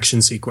long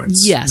action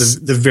sequence. Yes.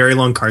 The very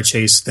long car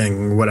chase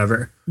thing,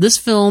 whatever. This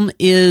film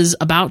is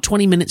about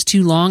 20 minutes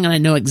too long, and I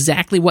know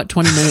exactly what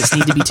 20 minutes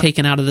need to be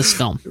taken out of this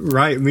film.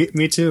 Right,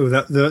 me too.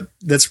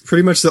 That's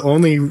pretty much the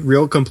only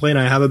real complaint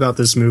I have about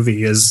this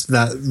movie is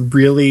that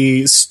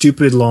really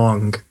stupid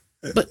long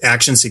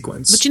action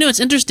sequence. But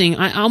it's interesting.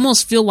 I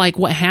almost feel like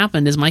what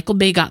happened is Michael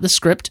Bay got the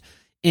script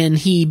and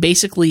he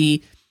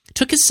basically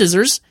took his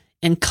scissors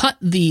and cut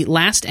the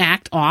last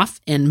act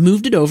off and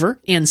moved it over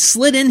and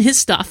slid in his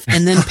stuff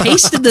and then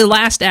pasted the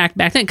last act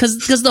back then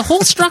because the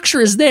whole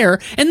structure is there,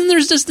 and then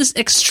there's just this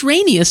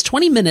extraneous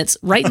 20 minutes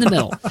right in the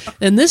middle.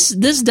 And this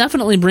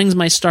definitely brings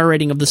my star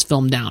rating of this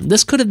film down.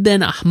 This could have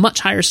been a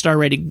much higher star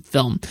rating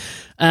film,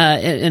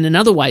 and an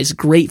otherwise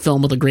great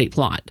film with a great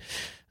plot.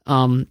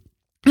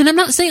 And I'm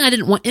not saying I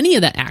didn't want any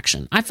of that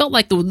action. I felt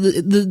like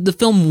the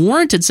film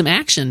warranted some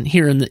action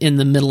here in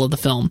the middle of the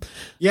film.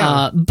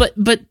 Yeah.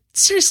 But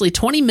seriously,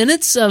 20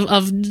 minutes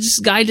of this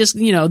guy just,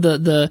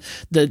 the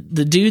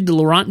dude, the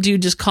Laurent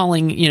dude just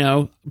calling,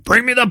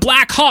 bring me the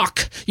Black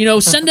Hawk,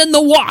 send in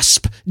the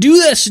Wasp, do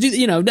this,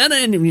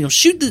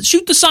 shoot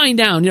the sign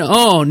down,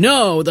 oh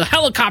no, the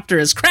helicopter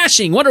is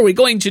crashing. What are we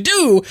going to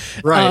do?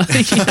 Right.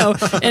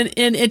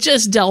 And it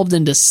just delved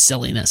into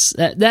silliness.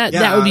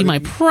 That would be my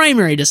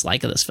primary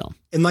dislike of this film.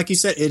 And like you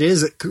said, it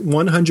is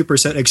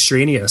 100%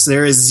 extraneous.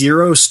 There is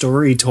zero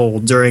story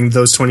told during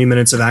those 20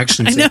 minutes of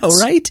action scenes. I know,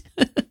 right?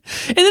 And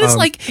then it's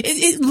like,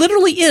 it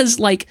literally is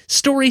like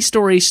story.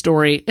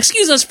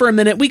 Excuse us for a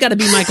minute. We got to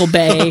be Michael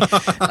Bay.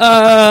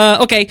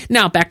 Okay,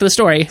 now back to the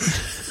story.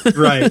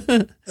 Right.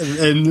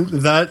 And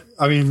that,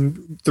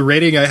 the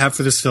rating I have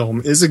for this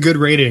film is a good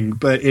rating,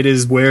 but it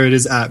is where it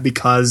is at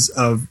because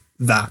of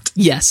that.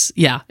 Yes,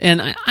 yeah.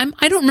 And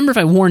I don't remember if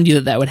I warned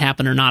you that would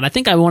happen or not. I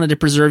think I wanted to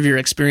preserve your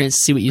experience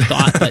to see what you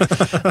thought.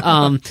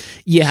 But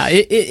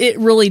it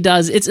really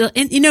does. It's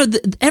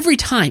every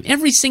time,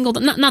 every single,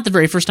 not the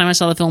very first time I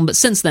saw the film, but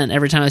since then,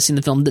 every time I've seen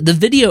the film, the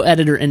video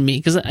editor in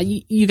me, because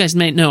you guys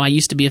may know I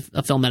used to be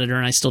a film editor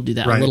and I still do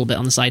that a little bit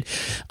on the side.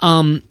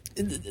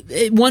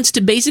 It wants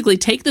to basically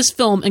take this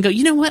film and go,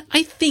 you know what?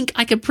 I think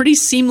I could pretty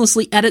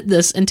seamlessly edit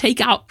this and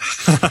take out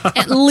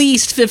at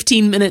least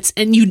 15 minutes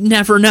and you'd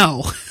never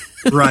know.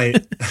 Right.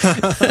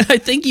 I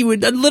think you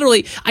would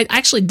literally. I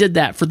actually did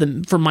that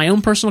for my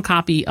own personal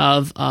copy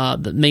of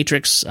the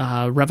Matrix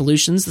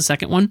Revolutions, the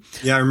second one.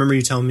 Yeah, I remember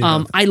you telling me.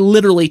 I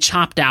literally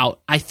chopped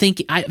out. I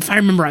think if I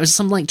remember, it was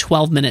something like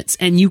 12 minutes,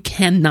 and you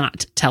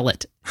cannot tell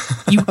it.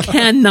 You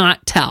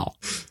cannot tell.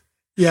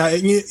 Yeah,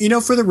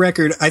 for the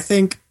record, I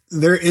think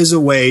there is a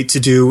way to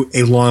do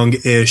a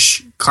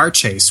long-ish car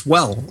chase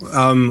well.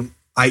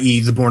 I.e.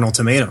 The Bourne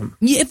Ultimatum.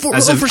 Yeah, for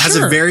sure. Has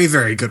a very,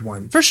 very good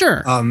one. For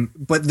sure.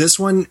 But this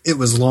one, it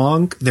was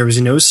long. There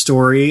was no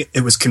story.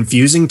 It was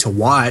confusing to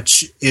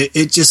watch.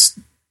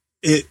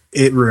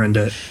 It ruined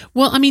it.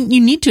 Well,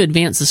 you need to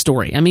advance the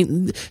story.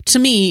 To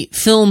me,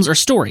 films are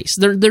stories.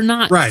 They're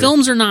not, right.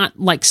 Films are not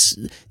like,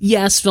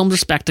 yes, films are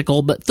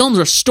spectacle, but films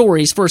are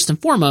stories first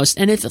and foremost.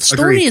 And if a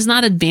story is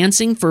not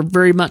advancing for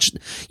very much,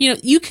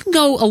 you can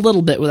go a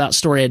little bit without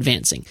story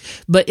advancing.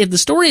 But if the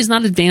story is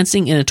not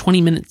advancing in a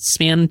 20-minute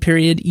span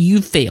period,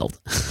 you've failed.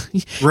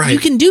 Right. You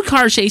can do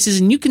car chases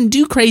and you can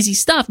do crazy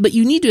stuff, but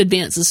you need to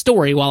advance the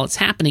story while it's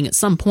happening at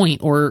some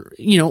point, or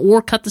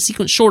cut the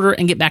sequence shorter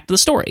and get back to the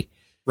story.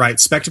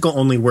 Right. Spectacle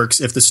only works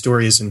if the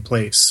story is in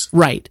place.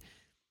 Right.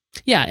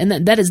 Yeah,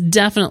 and that is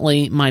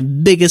definitely my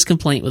biggest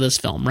complaint with this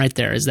film right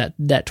there, is that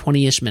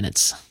 20-ish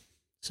minutes.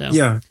 So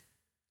yeah.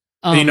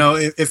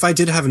 If I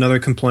did have another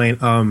complaint,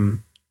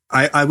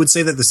 I would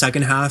say that the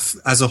second half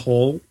as a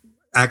whole,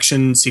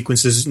 action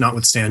sequences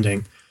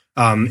notwithstanding,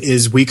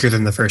 is weaker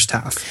than the first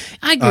half.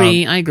 I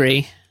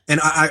agree. And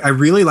I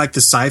really like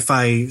the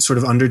sci-fi sort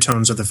of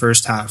undertones of the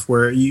first half,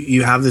 where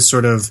you have this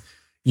sort of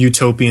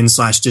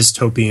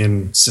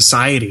utopian/dystopian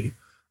society,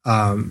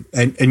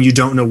 and you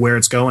don't know where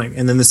it's going.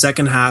 And then the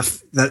second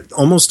half, that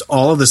almost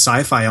all of the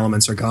sci-fi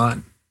elements are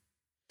gone.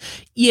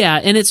 Yeah,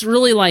 and it's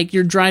really like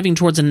you're driving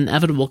towards an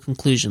inevitable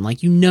conclusion. Like,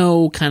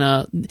 kind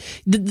of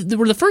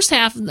the first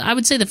half, I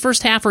would say the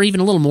first half or even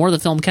a little more of the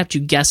film kept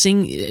you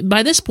guessing.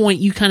 By this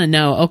point, you kind of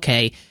know,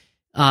 okay,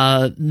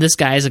 this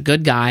guy is a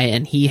good guy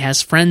and he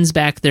has friends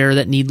back there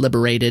that need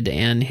liberated,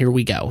 and here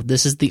we go.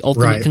 This is the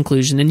ultimate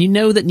conclusion. And you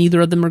know that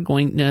neither of them are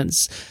going,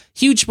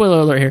 huge spoiler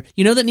alert here,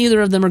 you know that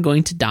neither of them are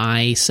going to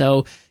die,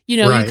 so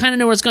you kind of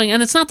know where it's going.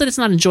 And it's not that it's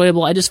not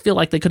enjoyable, I just feel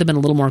like they could have been a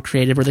little more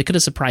creative, or they could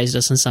have surprised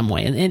us in some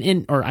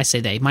way, or I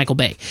say Michael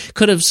Bay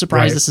could have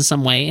surprised us in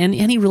some way, and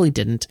he really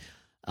didn't.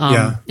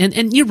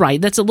 And you're right,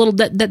 that's a little,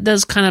 that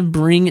does kind of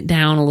bring it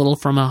down a little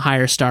from a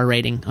higher star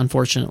rating,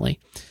 unfortunately.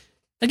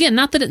 Again,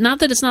 not that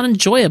it's not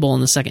enjoyable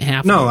in the second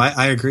half. No,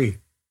 I agree.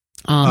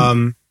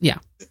 Yeah.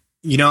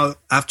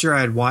 After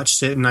I had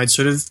watched it and I'd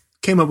sort of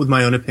came up with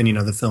my own opinion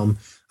of the film,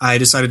 I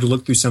decided to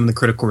look through some of the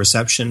critical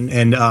reception.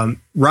 And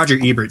Roger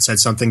Ebert said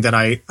something that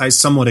I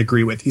somewhat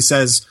agree with. He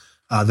says,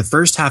 the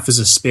first half is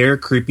a spare,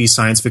 creepy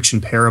science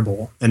fiction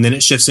parable, and then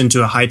it shifts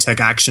into a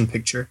high-tech action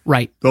picture.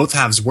 Right. Both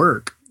halves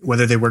work.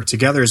 Whether they work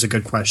together is a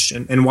good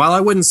question. And while I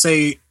wouldn't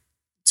say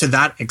to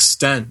that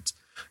extent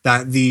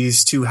that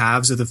these two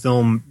halves of the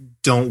film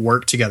don't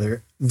work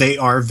together, they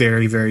are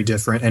very, very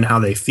different in how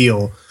they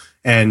feel.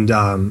 And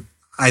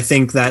I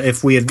think that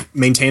if we had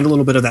maintained a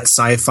little bit of that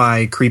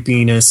sci-fi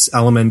creepiness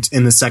element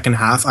in the second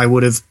half, I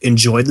would have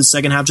enjoyed the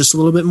second half just a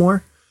little bit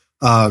more.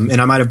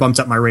 And I might have bumped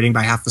up my rating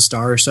by half a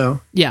star or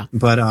so. Yeah.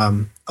 But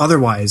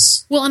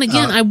otherwise... Well, and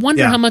again, I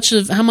wonder how much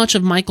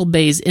of Michael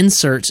Bay's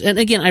inserts... And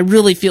again, I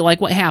really feel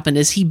like what happened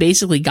is he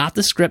basically got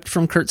the script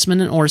from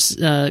Kurtzman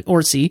and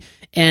Orsi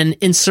and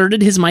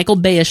inserted his Michael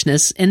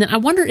Bay-ishness. And I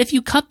wonder if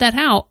you cut that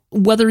out,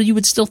 whether you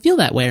would still feel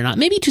that way or not.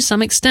 Maybe to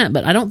some extent,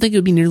 but I don't think it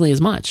would be nearly as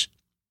much.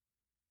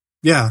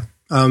 Yeah.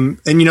 And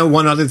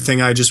one other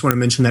thing I just want to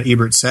mention that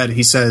Ebert said,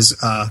 he says...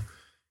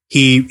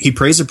 He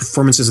praised the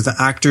performances of the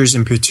actors,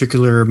 in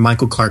particular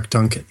Michael Clarke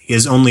Duncan. He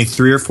has only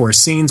 3 or 4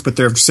 scenes, but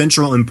they're of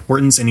central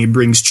importance, and he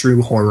brings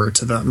true horror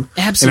to them.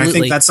 Absolutely. And I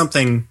think that's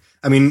something...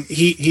 I mean,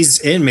 he's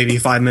in maybe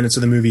 5 minutes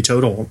of the movie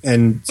total,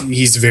 and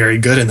he's very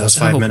good in those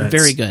 5 minutes.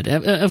 Very good.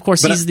 Of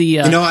course, he's the...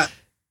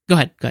 Go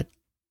ahead.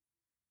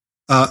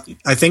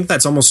 I think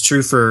that's almost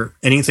true for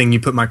anything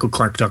you put Michael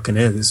Clarke Duncan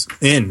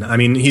in. I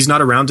mean, he's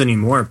not around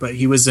anymore, but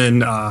he was in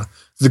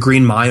The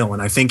Green Mile,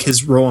 and I think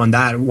his role on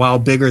that, while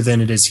bigger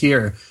than it is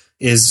here,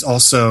 is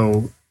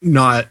also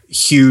not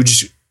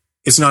huge.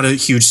 It's not a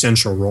huge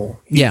central role.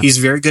 Yeah. He's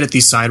very good at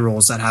these side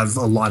roles that have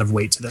a lot of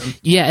weight to them.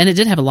 Yeah, and it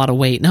did have a lot of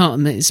weight.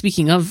 No,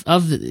 speaking of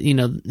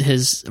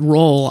his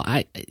role,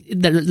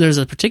 there's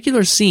a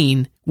particular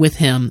scene with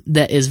him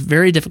that is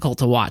very difficult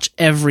to watch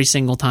every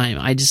single time.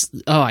 I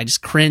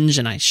just cringe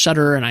and I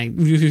shudder and I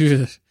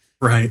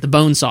right. The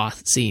bone saw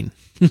scene.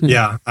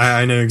 Yeah,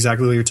 I know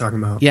exactly what you're talking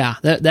about. Yeah,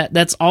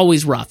 that's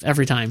always rough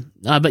every time.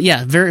 But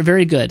yeah, very,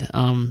 very good.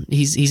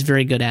 He's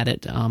very good at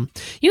it.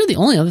 The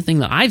only other thing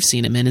that I've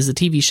seen him in is the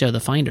TV show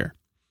The Finder.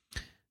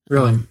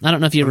 Really? I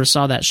don't know if you ever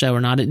saw that show or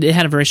not. It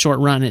had a very short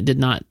run.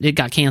 It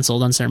got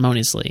canceled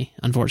unceremoniously,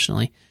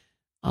 unfortunately.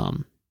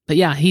 But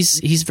yeah,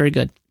 he's very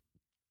good.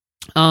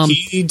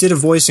 He did a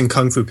voice in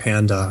Kung Fu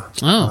Panda,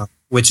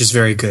 which is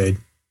very good.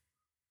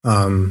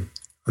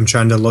 I'm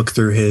trying to look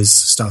through his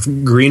stuff.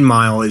 Green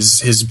Mile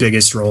is his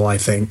biggest role, I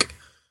think.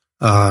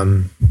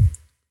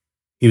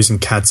 He was in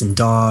Cats and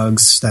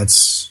Dogs.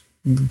 That's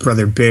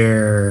Brother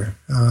Bear.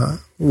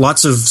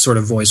 Lots of sort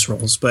of voice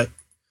roles, but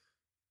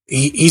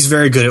he's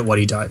very good at what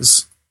he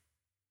does.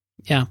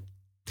 Yeah.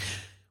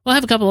 Well, I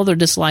have a couple other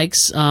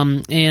dislikes,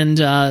 and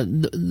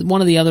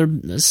one of the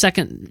other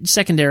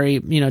secondary,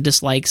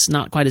 dislikes,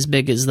 not quite as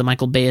big as the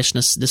Michael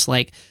Bay-ishness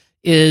dislike,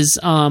 is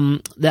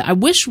that I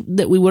wish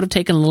that we would have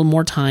taken a little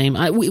more time.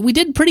 We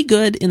did pretty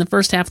good in the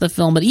first half of the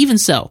film, but even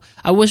so,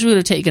 I wish we would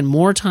have taken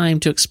more time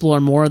to explore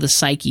more of the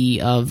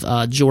psyche of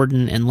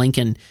Jordan and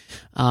Lincoln.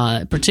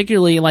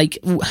 Particularly, like,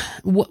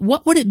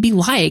 what would it be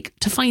like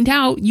to find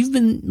out you've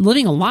been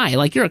living a lie?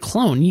 Like, you're a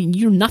clone.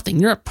 You're nothing.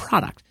 You're a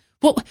product.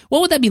 What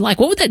would that be like?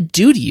 What would that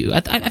do to you?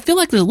 I feel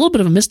like there's a little bit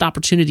of a missed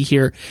opportunity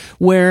here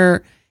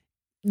where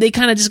they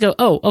kind of just go,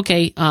 oh,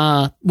 okay,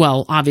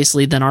 well,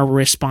 obviously then our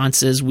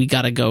response is we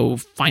got to go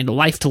find a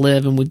life to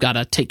live and we've got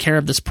to take care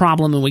of this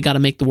problem and we got to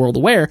make the world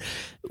aware.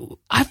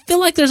 I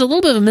feel like there's a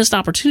little bit of a missed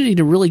opportunity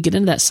to really get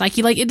into that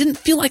psyche. Like, it didn't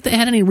feel like they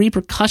had any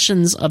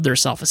repercussions of their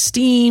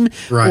self-esteem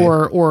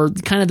or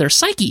kind of their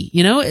psyche,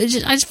 I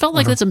just felt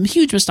like that's a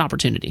huge missed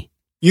opportunity.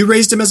 You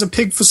raised him as a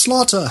pig for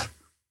slaughter.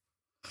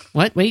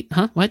 What? Wait,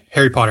 huh? What?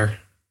 Harry Potter.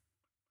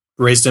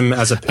 raised him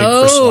as a pig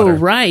for slaughter. Oh,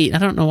 right. I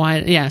don't know why.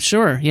 Yeah,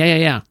 sure.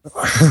 Yeah.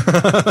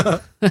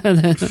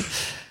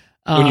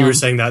 When you were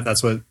saying that,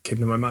 that's what came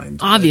to my mind.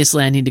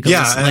 Obviously, I need to go.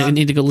 I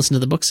need to go listen to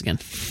the books again.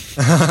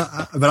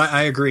 But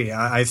I agree.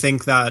 I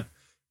think that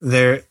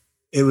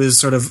it was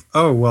sort of,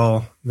 oh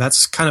well,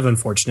 that's kind of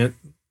unfortunate.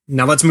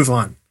 Now let's move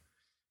on.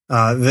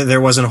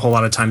 There wasn't a whole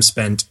lot of time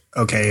spent.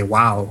 Okay,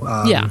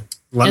 wow.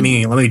 Let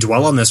me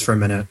dwell on this for a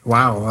minute.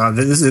 Wow,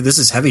 this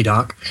is heavy,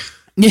 Doc.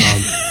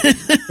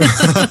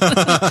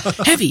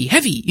 Heavy.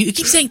 You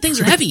keep saying things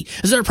are heavy.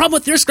 Is there a problem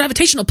with the Earth's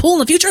gravitational pull in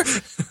the future?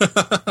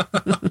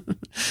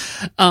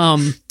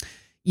 And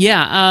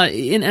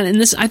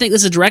this, I think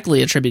this is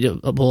directly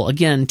attributable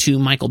again to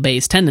Michael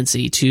Bay's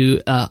tendency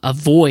to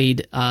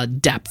avoid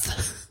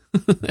depth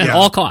at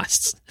all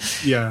costs.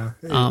 Yeah,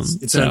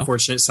 it's an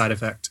unfortunate side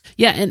effect.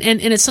 Yeah, and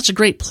it's such a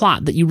great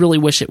plot that you really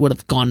wish it would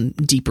have gone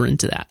deeper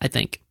into that, I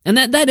think. And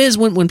that is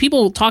when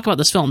people talk about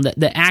this film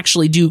that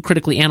actually do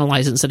critically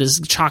analyze it instead of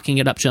chalking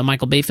it up to a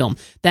Michael Bay film,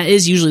 that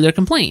is usually their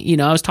complaint. You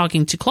know, I was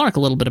talking to Clark a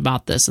little bit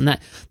about this, and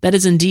that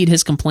is indeed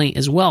his complaint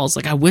as well. It's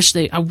like, I wish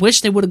they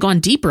would have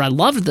gone deeper. I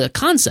loved the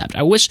concept.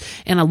 I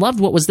loved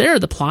what was there,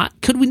 the plot.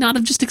 Could we not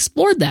have just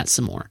explored that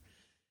some more?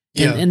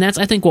 Yeah. And that's,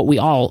 I think, what we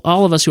all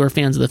of us who are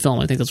fans of the film,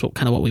 I think that's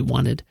what we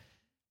wanted.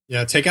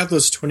 Yeah, take out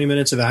those 20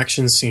 minutes of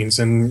action scenes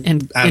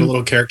and add a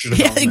little character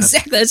development. Yeah,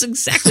 exactly. That's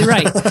exactly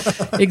right.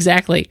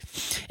 Exactly.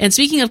 And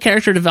speaking of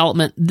character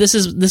development, this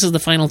is the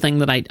final thing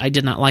that I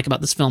did not like about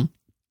this film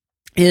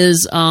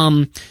is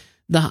I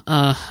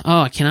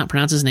cannot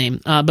pronounce his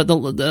name, but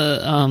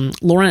the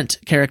Laurent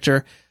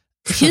character.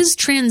 His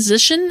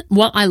transition,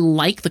 while I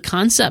like the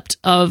concept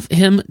of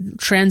him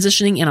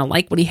transitioning and I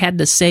like what he had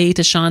to say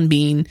to Sean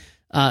Bean's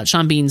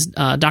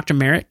Dr.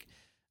 Merrick,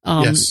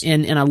 yes.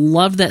 And I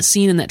love that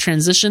scene and that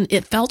transition.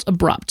 It felt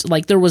abrupt.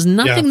 Like there was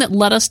nothing that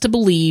led us to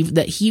believe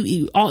that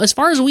he, as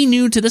far as we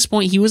knew to this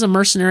point, he was a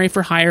mercenary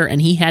for hire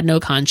and he had no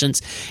conscience.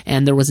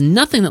 And there was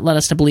nothing that led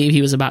us to believe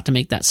he was about to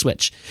make that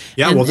switch.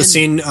 Yeah, the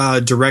scene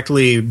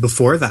directly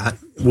before that,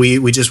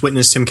 we just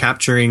witnessed him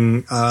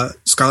capturing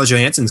Scarlett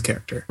Johansson's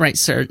character. Right,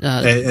 sir.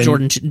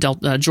 Jordan 2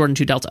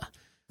 Delta.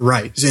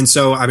 Right. And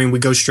so, I mean, we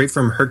go straight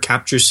from her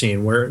capture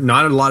scene where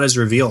not a lot is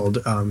revealed.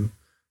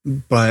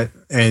 But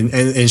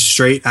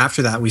straight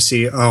after that we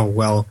see, oh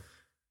well,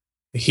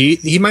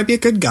 he might be a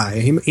good guy.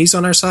 He's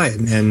on our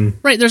side. And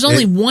right, there's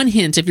only one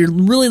hint. If you're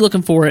really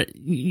looking for it,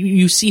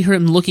 you see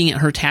him looking at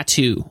her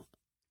tattoo.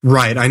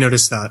 Right, I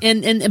noticed that.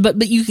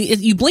 But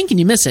you blink and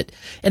you miss it,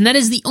 and that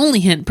is the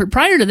only hint.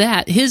 Prior to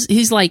that,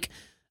 he's like,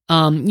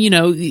 Sean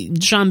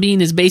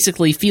Bean is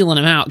basically feeling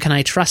him out. Can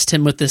I trust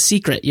him with this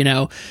secret?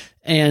 And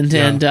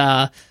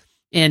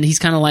he's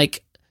kind of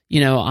like,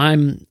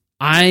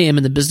 I am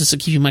in the business of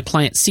keeping my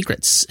clients'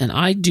 secrets, and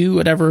I do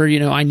whatever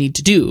I need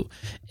to do,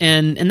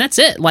 and that's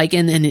it. Like,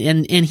 and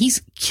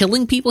he's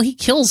killing people. He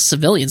kills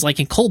civilians like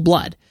in cold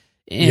blood,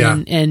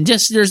 and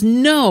just there is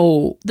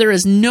no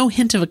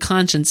hint of a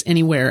conscience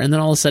anywhere, and then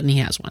all of a sudden he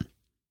has one.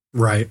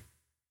 Right.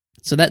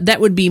 So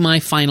that would be my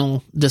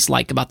final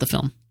dislike about the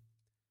film.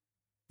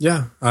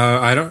 Yeah,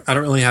 I don't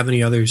really have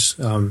any others.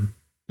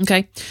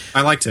 Okay,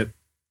 I liked it.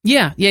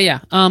 Yeah.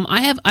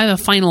 I have a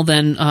final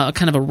then,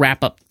 kind of a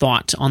wrap up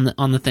thought on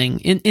the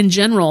thing. In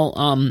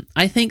general,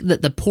 I think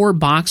that the poor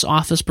box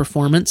office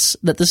performance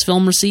that this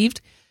film received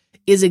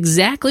is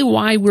exactly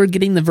why we're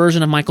getting the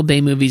version of Michael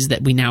Bay movies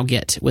that we now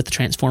get with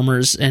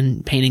Transformers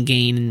and Pain and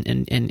Gain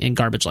and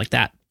garbage like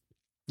that.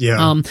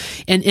 Yeah.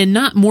 And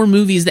not more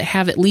movies that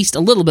have at least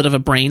a little bit of a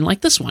brain like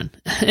this one.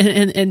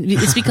 And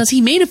it's because he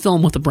made a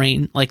film with a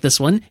brain like this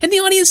one, and the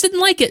audience didn't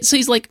like it. So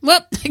he's like,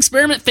 well,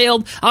 experiment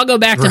failed. I'll go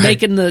back to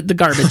making the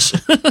garbage.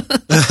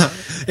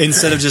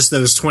 Instead of just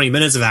those 20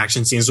 minutes of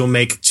action scenes, we'll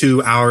make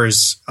 2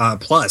 hours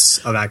plus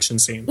of action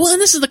scenes. Well,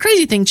 and this is the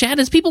crazy thing, Chad,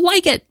 is people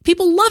like it.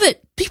 People love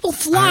it. People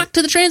flock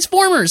to the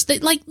Transformers.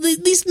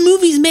 These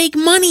movies make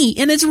money,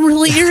 and it's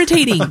really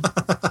irritating.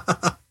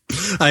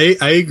 I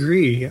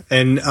agree.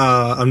 And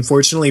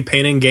unfortunately,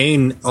 Pain and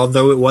Gain,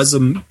 although it was a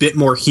bit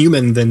more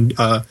human than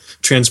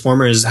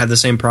Transformers, had the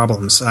same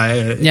problems.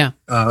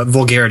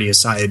 Vulgarity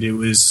aside,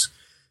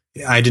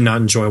 I did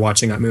not enjoy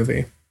watching that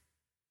movie.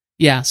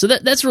 Yeah, so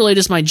that's really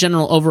just my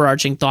general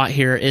overarching thought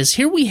here is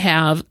here we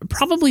have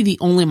probably the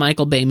only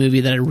Michael Bay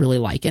movie that I really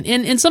like.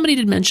 And somebody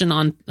did mention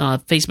on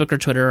Facebook or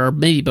Twitter, or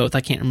maybe both,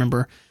 I can't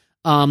remember,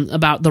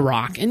 about The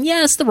Rock. And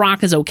yes, The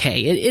Rock is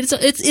okay. It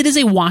is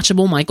a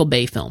watchable Michael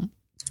Bay film.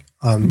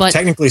 But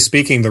technically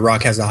speaking, The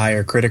Rock has a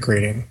higher critic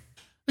rating.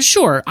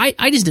 Sure,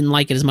 I just didn't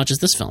like it as much as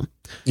this film.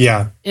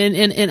 Yeah,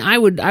 and I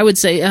would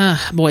say,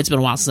 boy, it's been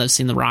a while since I've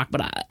seen The Rock,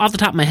 but off the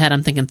top of my head,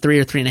 I'm thinking 3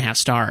 or 3.5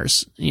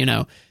 stars.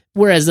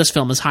 Whereas this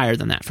film is higher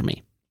than that for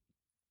me.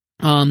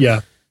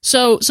 Yeah.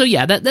 So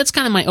yeah, that's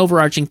kind of my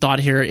overarching thought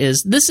here.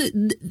 Is this?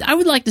 I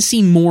would like to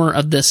see more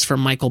of this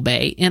from Michael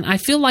Bay, and I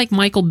feel like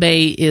Michael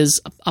Bay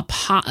is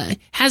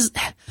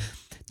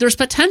there's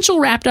potential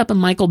wrapped up in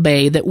Michael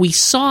Bay that we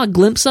saw a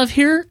glimpse of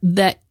here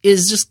that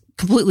is just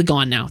completely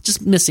gone now,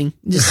 just missing,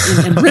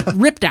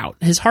 and ripped out.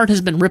 His heart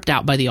has been ripped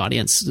out by the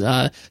audience,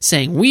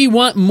 saying, "We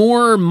want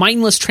more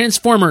mindless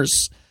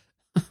Transformers."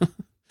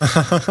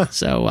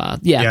 So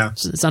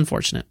it's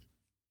unfortunate.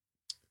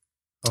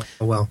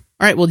 Oh well.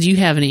 All right. Well, do you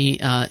have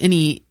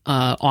any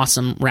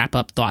awesome wrap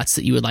up thoughts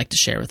that you would like to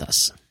share with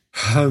us?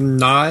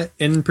 Not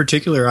in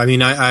particular. I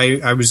mean,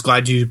 I was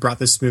glad you brought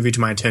this movie to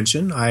my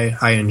attention.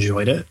 I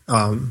enjoyed it.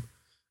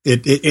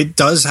 It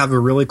does have a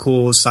really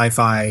cool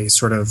sci-fi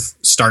sort of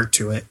start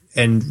to it,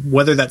 and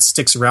whether that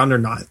sticks around or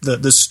not,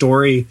 the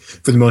story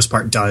for the most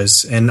part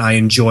does, and I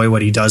enjoy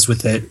what he does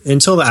with it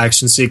until the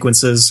action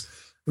sequences.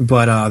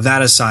 But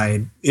that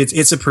aside,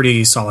 it's a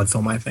pretty solid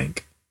film, I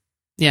think.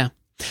 Yeah.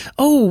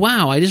 Oh,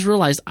 wow. I just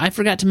realized I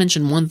forgot to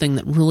mention one thing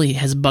that really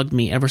has bugged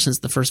me ever since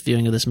the first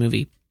viewing of this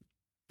movie.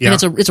 Yeah.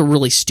 And it's a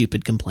really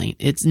stupid complaint.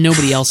 It's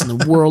nobody else in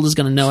the world is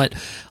going to know it.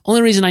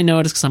 Only reason I know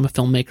it is because I'm a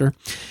filmmaker.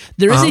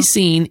 There is a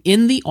scene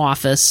in the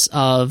office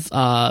of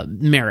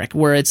Merrick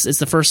where it's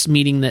the first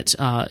meeting that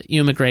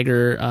Ewan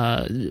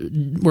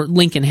McGregor, where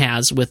Lincoln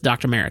has with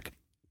Dr. Merrick.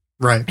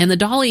 Right. And the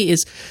dolly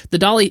is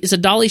a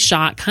dolly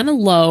shot, kind of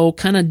low,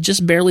 kind of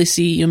just barely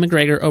see Ewan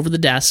McGregor over the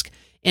desk.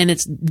 And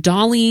it's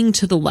dollying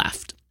to the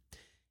left.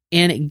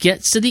 And it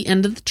gets to the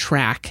end of the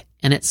track,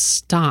 and it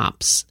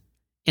stops.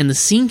 And the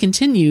scene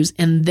continues,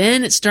 and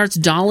then it starts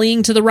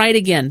dollying to the right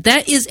again.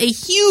 That is a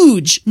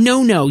huge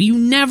no-no. You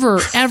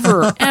never,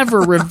 ever,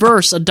 ever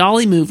reverse a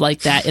dolly move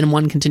like that in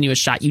one continuous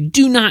shot. You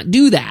do not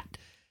do that.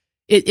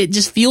 It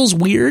just feels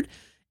weird.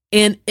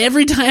 And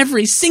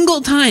every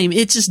single time,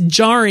 it's just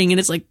jarring, and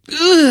it's like,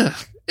 ugh.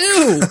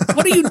 Ew,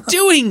 what are you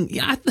doing?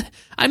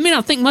 I may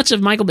not think much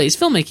of Michael Bay's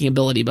filmmaking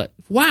ability, but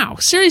wow,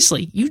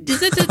 seriously,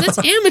 that's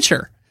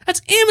amateur.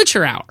 That's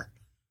amateur hour.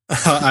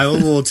 I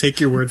will take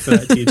your word for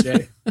that,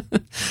 TJ.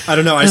 I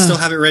don't know. I still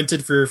have it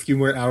rented for a few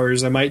more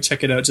hours. I might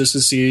check it out just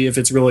to see if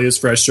it's really as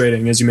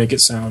frustrating as you make it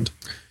sound.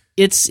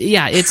 It's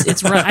I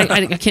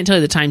can't tell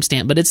you the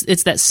timestamp, but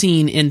it's that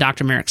scene in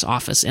Dr. Merrick's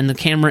office, and the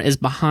camera is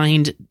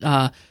behind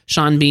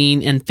Sean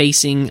Bean and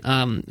facing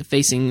Ewan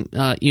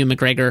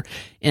McGregor,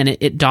 and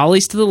it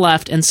dollies to the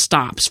left and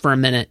stops for a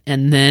minute,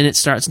 and then it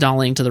starts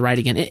dollying to the right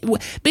again.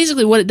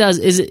 Basically, what it does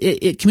is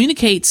it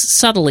communicates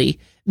subtly.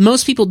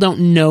 Most people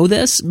don't know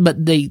this,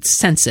 but they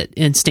sense it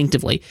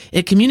instinctively.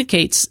 It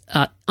communicates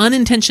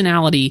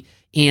unintentionality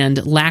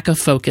and lack of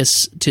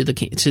focus of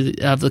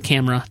the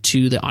camera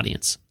to the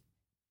audience.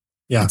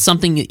 Yeah. It's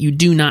something that you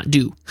do not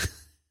do.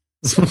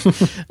 So,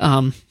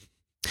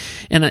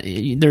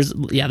 there's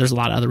a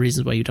lot of other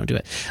reasons why you don't do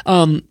it.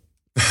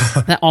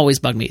 That always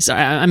bugged me. So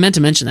I meant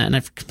to mention that, and I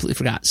completely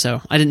forgot. So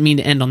I didn't mean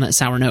to end on that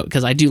sour note,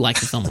 because I do like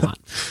the film a lot.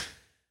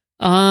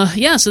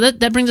 So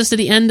that brings us to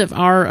the end of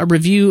our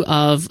review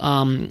of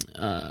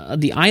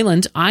The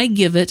Island. I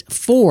give it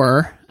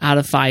 4 out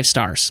of 5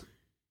 stars.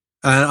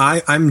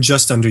 I'm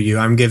just under you.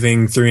 I'm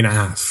giving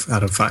 3.5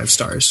 out of 5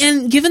 stars.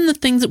 And given the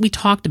things that we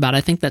talked about,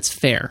 I think that's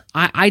fair.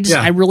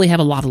 I really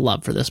have a lot of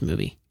love for this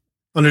movie.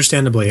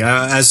 Understandably.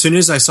 As soon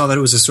as I saw that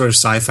it was a sort of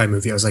sci-fi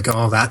movie, I was like,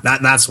 oh,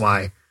 that's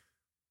why.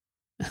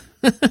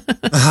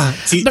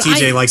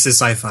 TJ likes his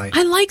sci-fi.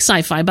 I like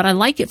sci-fi, but I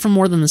like it for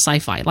more than the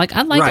sci-fi. Like,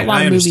 I like a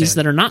lot of movies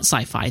that are not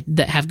sci-fi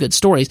that have good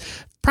stories.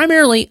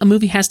 Primarily, a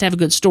movie has to have a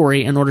good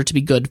story in order to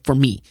be good for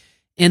me.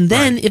 And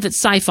then if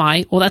it's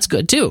sci-fi, well, that's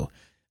good too.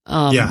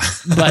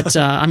 But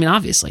I mean,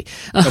 obviously,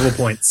 double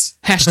points.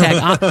 hashtag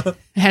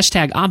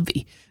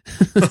obvi.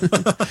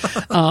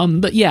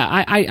 But yeah,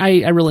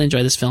 I really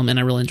enjoy this film, and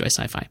I really enjoy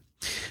sci-fi.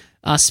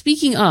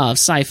 Speaking of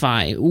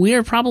sci-fi, we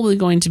are probably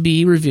going to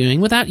be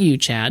reviewing, without you,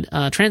 Chad,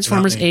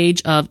 Transformers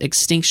Age of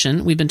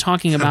Extinction. We've been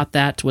talking about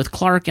that with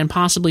Clark and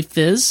possibly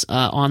Fizz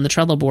on the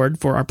Trello board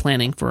for our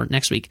planning for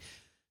next week.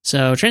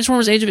 So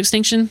Transformers Age of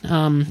Extinction,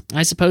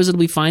 I suppose it'll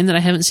be fine that I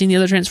haven't seen the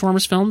other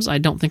Transformers films. I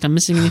don't think I'm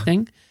missing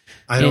anything.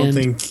 I don't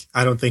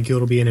think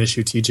it'll be an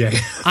issue, TJ.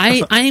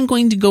 I am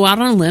going to go out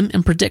on a limb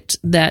and predict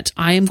that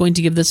I am going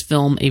to give this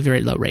film a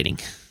very low rating.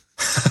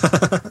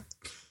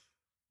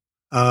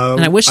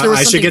 And I wish there was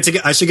I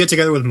should get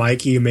together with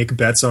Mikey and make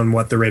bets on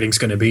what the rating's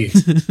going to be.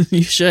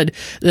 You should.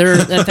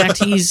 In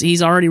fact,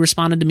 he's already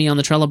responded to me on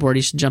the Trello board.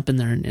 He should jump in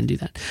there and do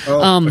that.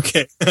 Oh,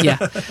 okay. Yeah.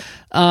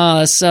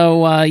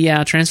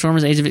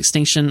 Transformers Age of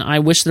Extinction. I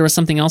wish there was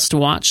something else to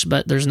watch,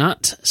 but there's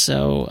not.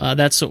 So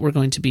that's what we're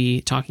going to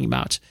be talking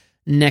about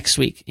next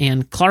week.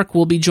 And Clark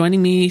will be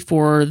joining me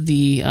for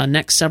the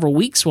next several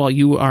weeks while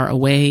you are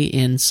away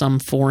in some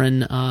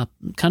foreign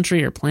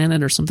country or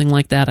planet or something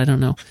like that. I don't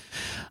know.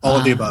 All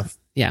of the above.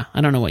 Yeah,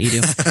 I don't know what you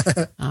do.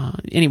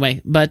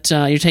 Anyway, but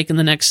you're taking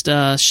the next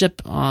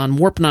ship on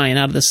Warp 9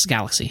 out of this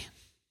galaxy.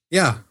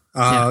 Yeah.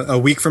 A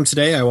week from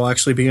today, I will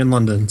actually be in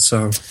London.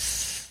 So,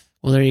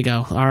 well, there you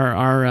go.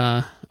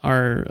 Our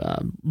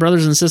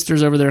brothers and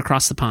sisters over there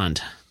across the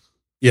pond.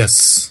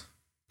 Yes,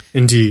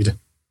 indeed.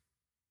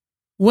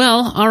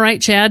 Well, all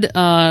right, Chad.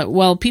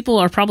 Well, people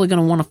are probably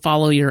going to want to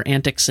follow your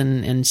antics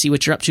and see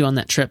what you're up to on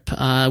that trip.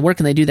 Where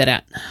can they do that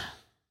at?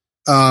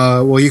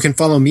 Well, you can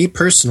follow me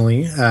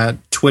personally at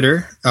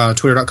Twitter,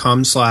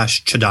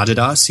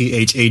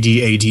 twitter.com/chadadada,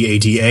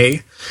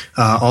 CHADADADA.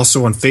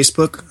 Also on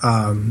Facebook,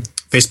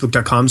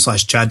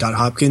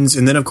 facebook.com/chad.hopkins.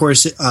 And then, of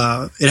course, it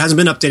hasn't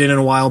been updated in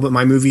a while, but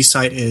my movie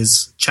site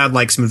is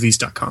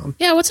chadlikesmovies.com.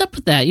 Yeah, what's up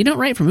with that? You don't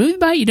write for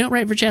MovieByte? You don't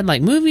write for Chad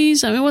Like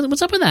Movies? I mean,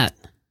 what's up with that?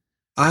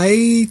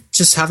 I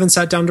just haven't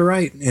sat down to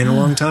write in a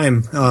long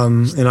time,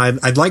 and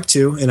I'd like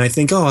to. And I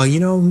think, I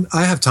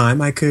have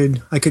time. I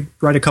could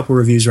write a couple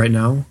reviews right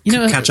now,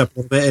 catch up a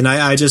little bit, and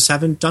I just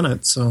haven't done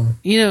it. So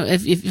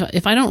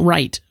if I don't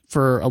write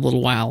for a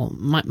little while,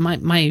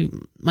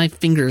 my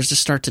fingers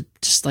just start to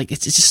it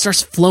just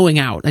starts flowing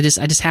out. I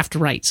just have to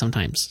write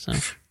sometimes. So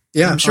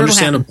yeah, I'm sure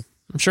understandable.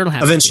 I'm sure it'll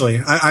happen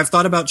eventually. I've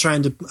thought about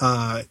trying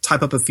to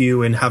type up a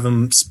few and have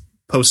them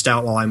post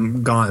out while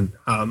I'm gone,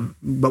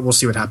 but we'll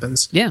see what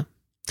happens. Yeah.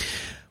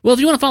 Well, if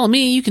you want to follow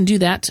me, you can do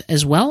that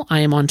as well.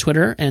 I am on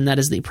Twitter, and that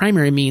is the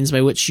primary means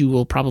by which you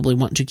will probably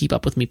want to keep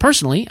up with me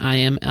personally. I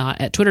am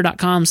at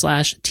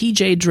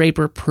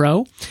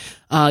twitter.com/TJDraperPro.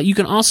 You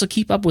can also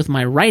keep up with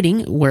my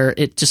writing, where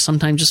it just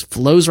sometimes just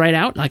flows right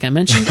out, like I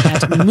mentioned,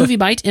 at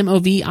MovieByte,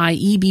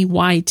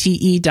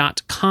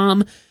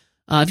 MovieByte.com.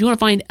 If you want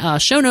to find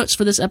show notes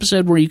for this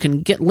episode where you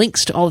can get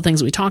links to all the things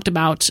that we talked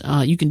about,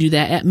 you can do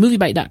that at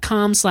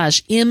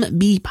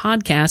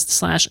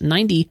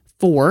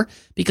MovieByte.com/MBpodcast/94,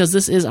 because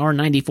this is our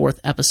 94th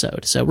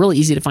episode. So really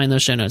easy to find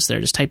those show notes there.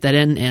 Just type that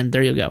in, and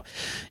there you go.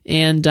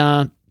 And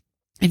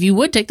if you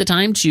would take the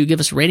time to give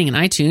us a rating in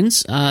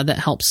iTunes, that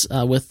helps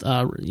with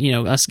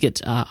us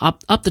get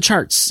up the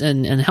charts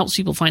and helps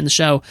people find the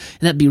show,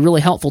 and that'd be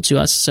really helpful to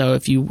us. So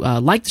if you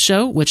like the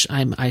show, which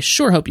I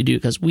sure hope you do,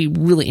 because we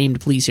really aim to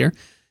please here.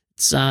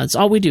 It's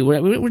all we do.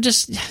 We're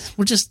just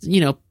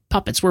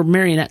puppets. We're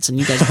marionettes, and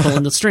you guys are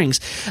pulling the strings.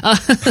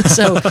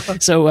 So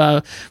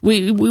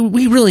we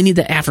really need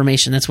that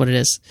affirmation. That's what it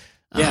is.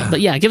 Yeah.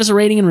 But yeah, give us a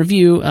rating and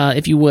review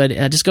if you would.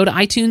 Just go to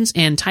iTunes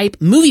and type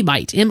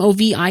MovieByte,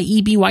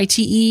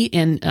 MovieByte,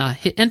 and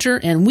hit enter,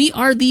 and we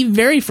are the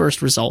very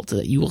first result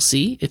that you will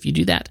see if you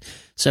do that.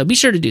 So be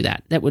sure to do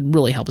that. That would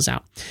really help us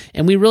out.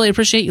 And we really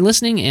appreciate you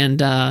listening,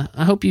 and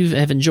I hope you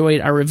have enjoyed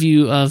our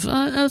review of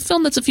a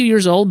film that's a few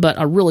years old, but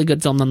a really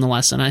good film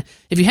nonetheless. And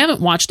if you haven't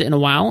watched it in a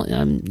while,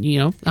 I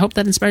hope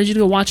that inspires you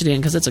to go watch it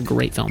again, because it's a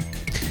great film.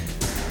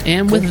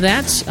 And with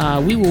that,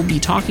 we will be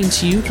coming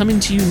to you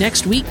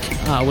next week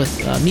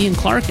with me and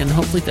Clark, and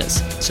hopefully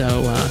Fizz.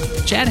 So,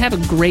 Chad, have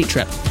a great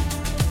trip.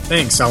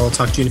 Thanks. I will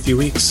talk to you in a few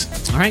weeks.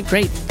 All right,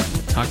 great.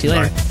 Talk to you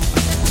later. Bye.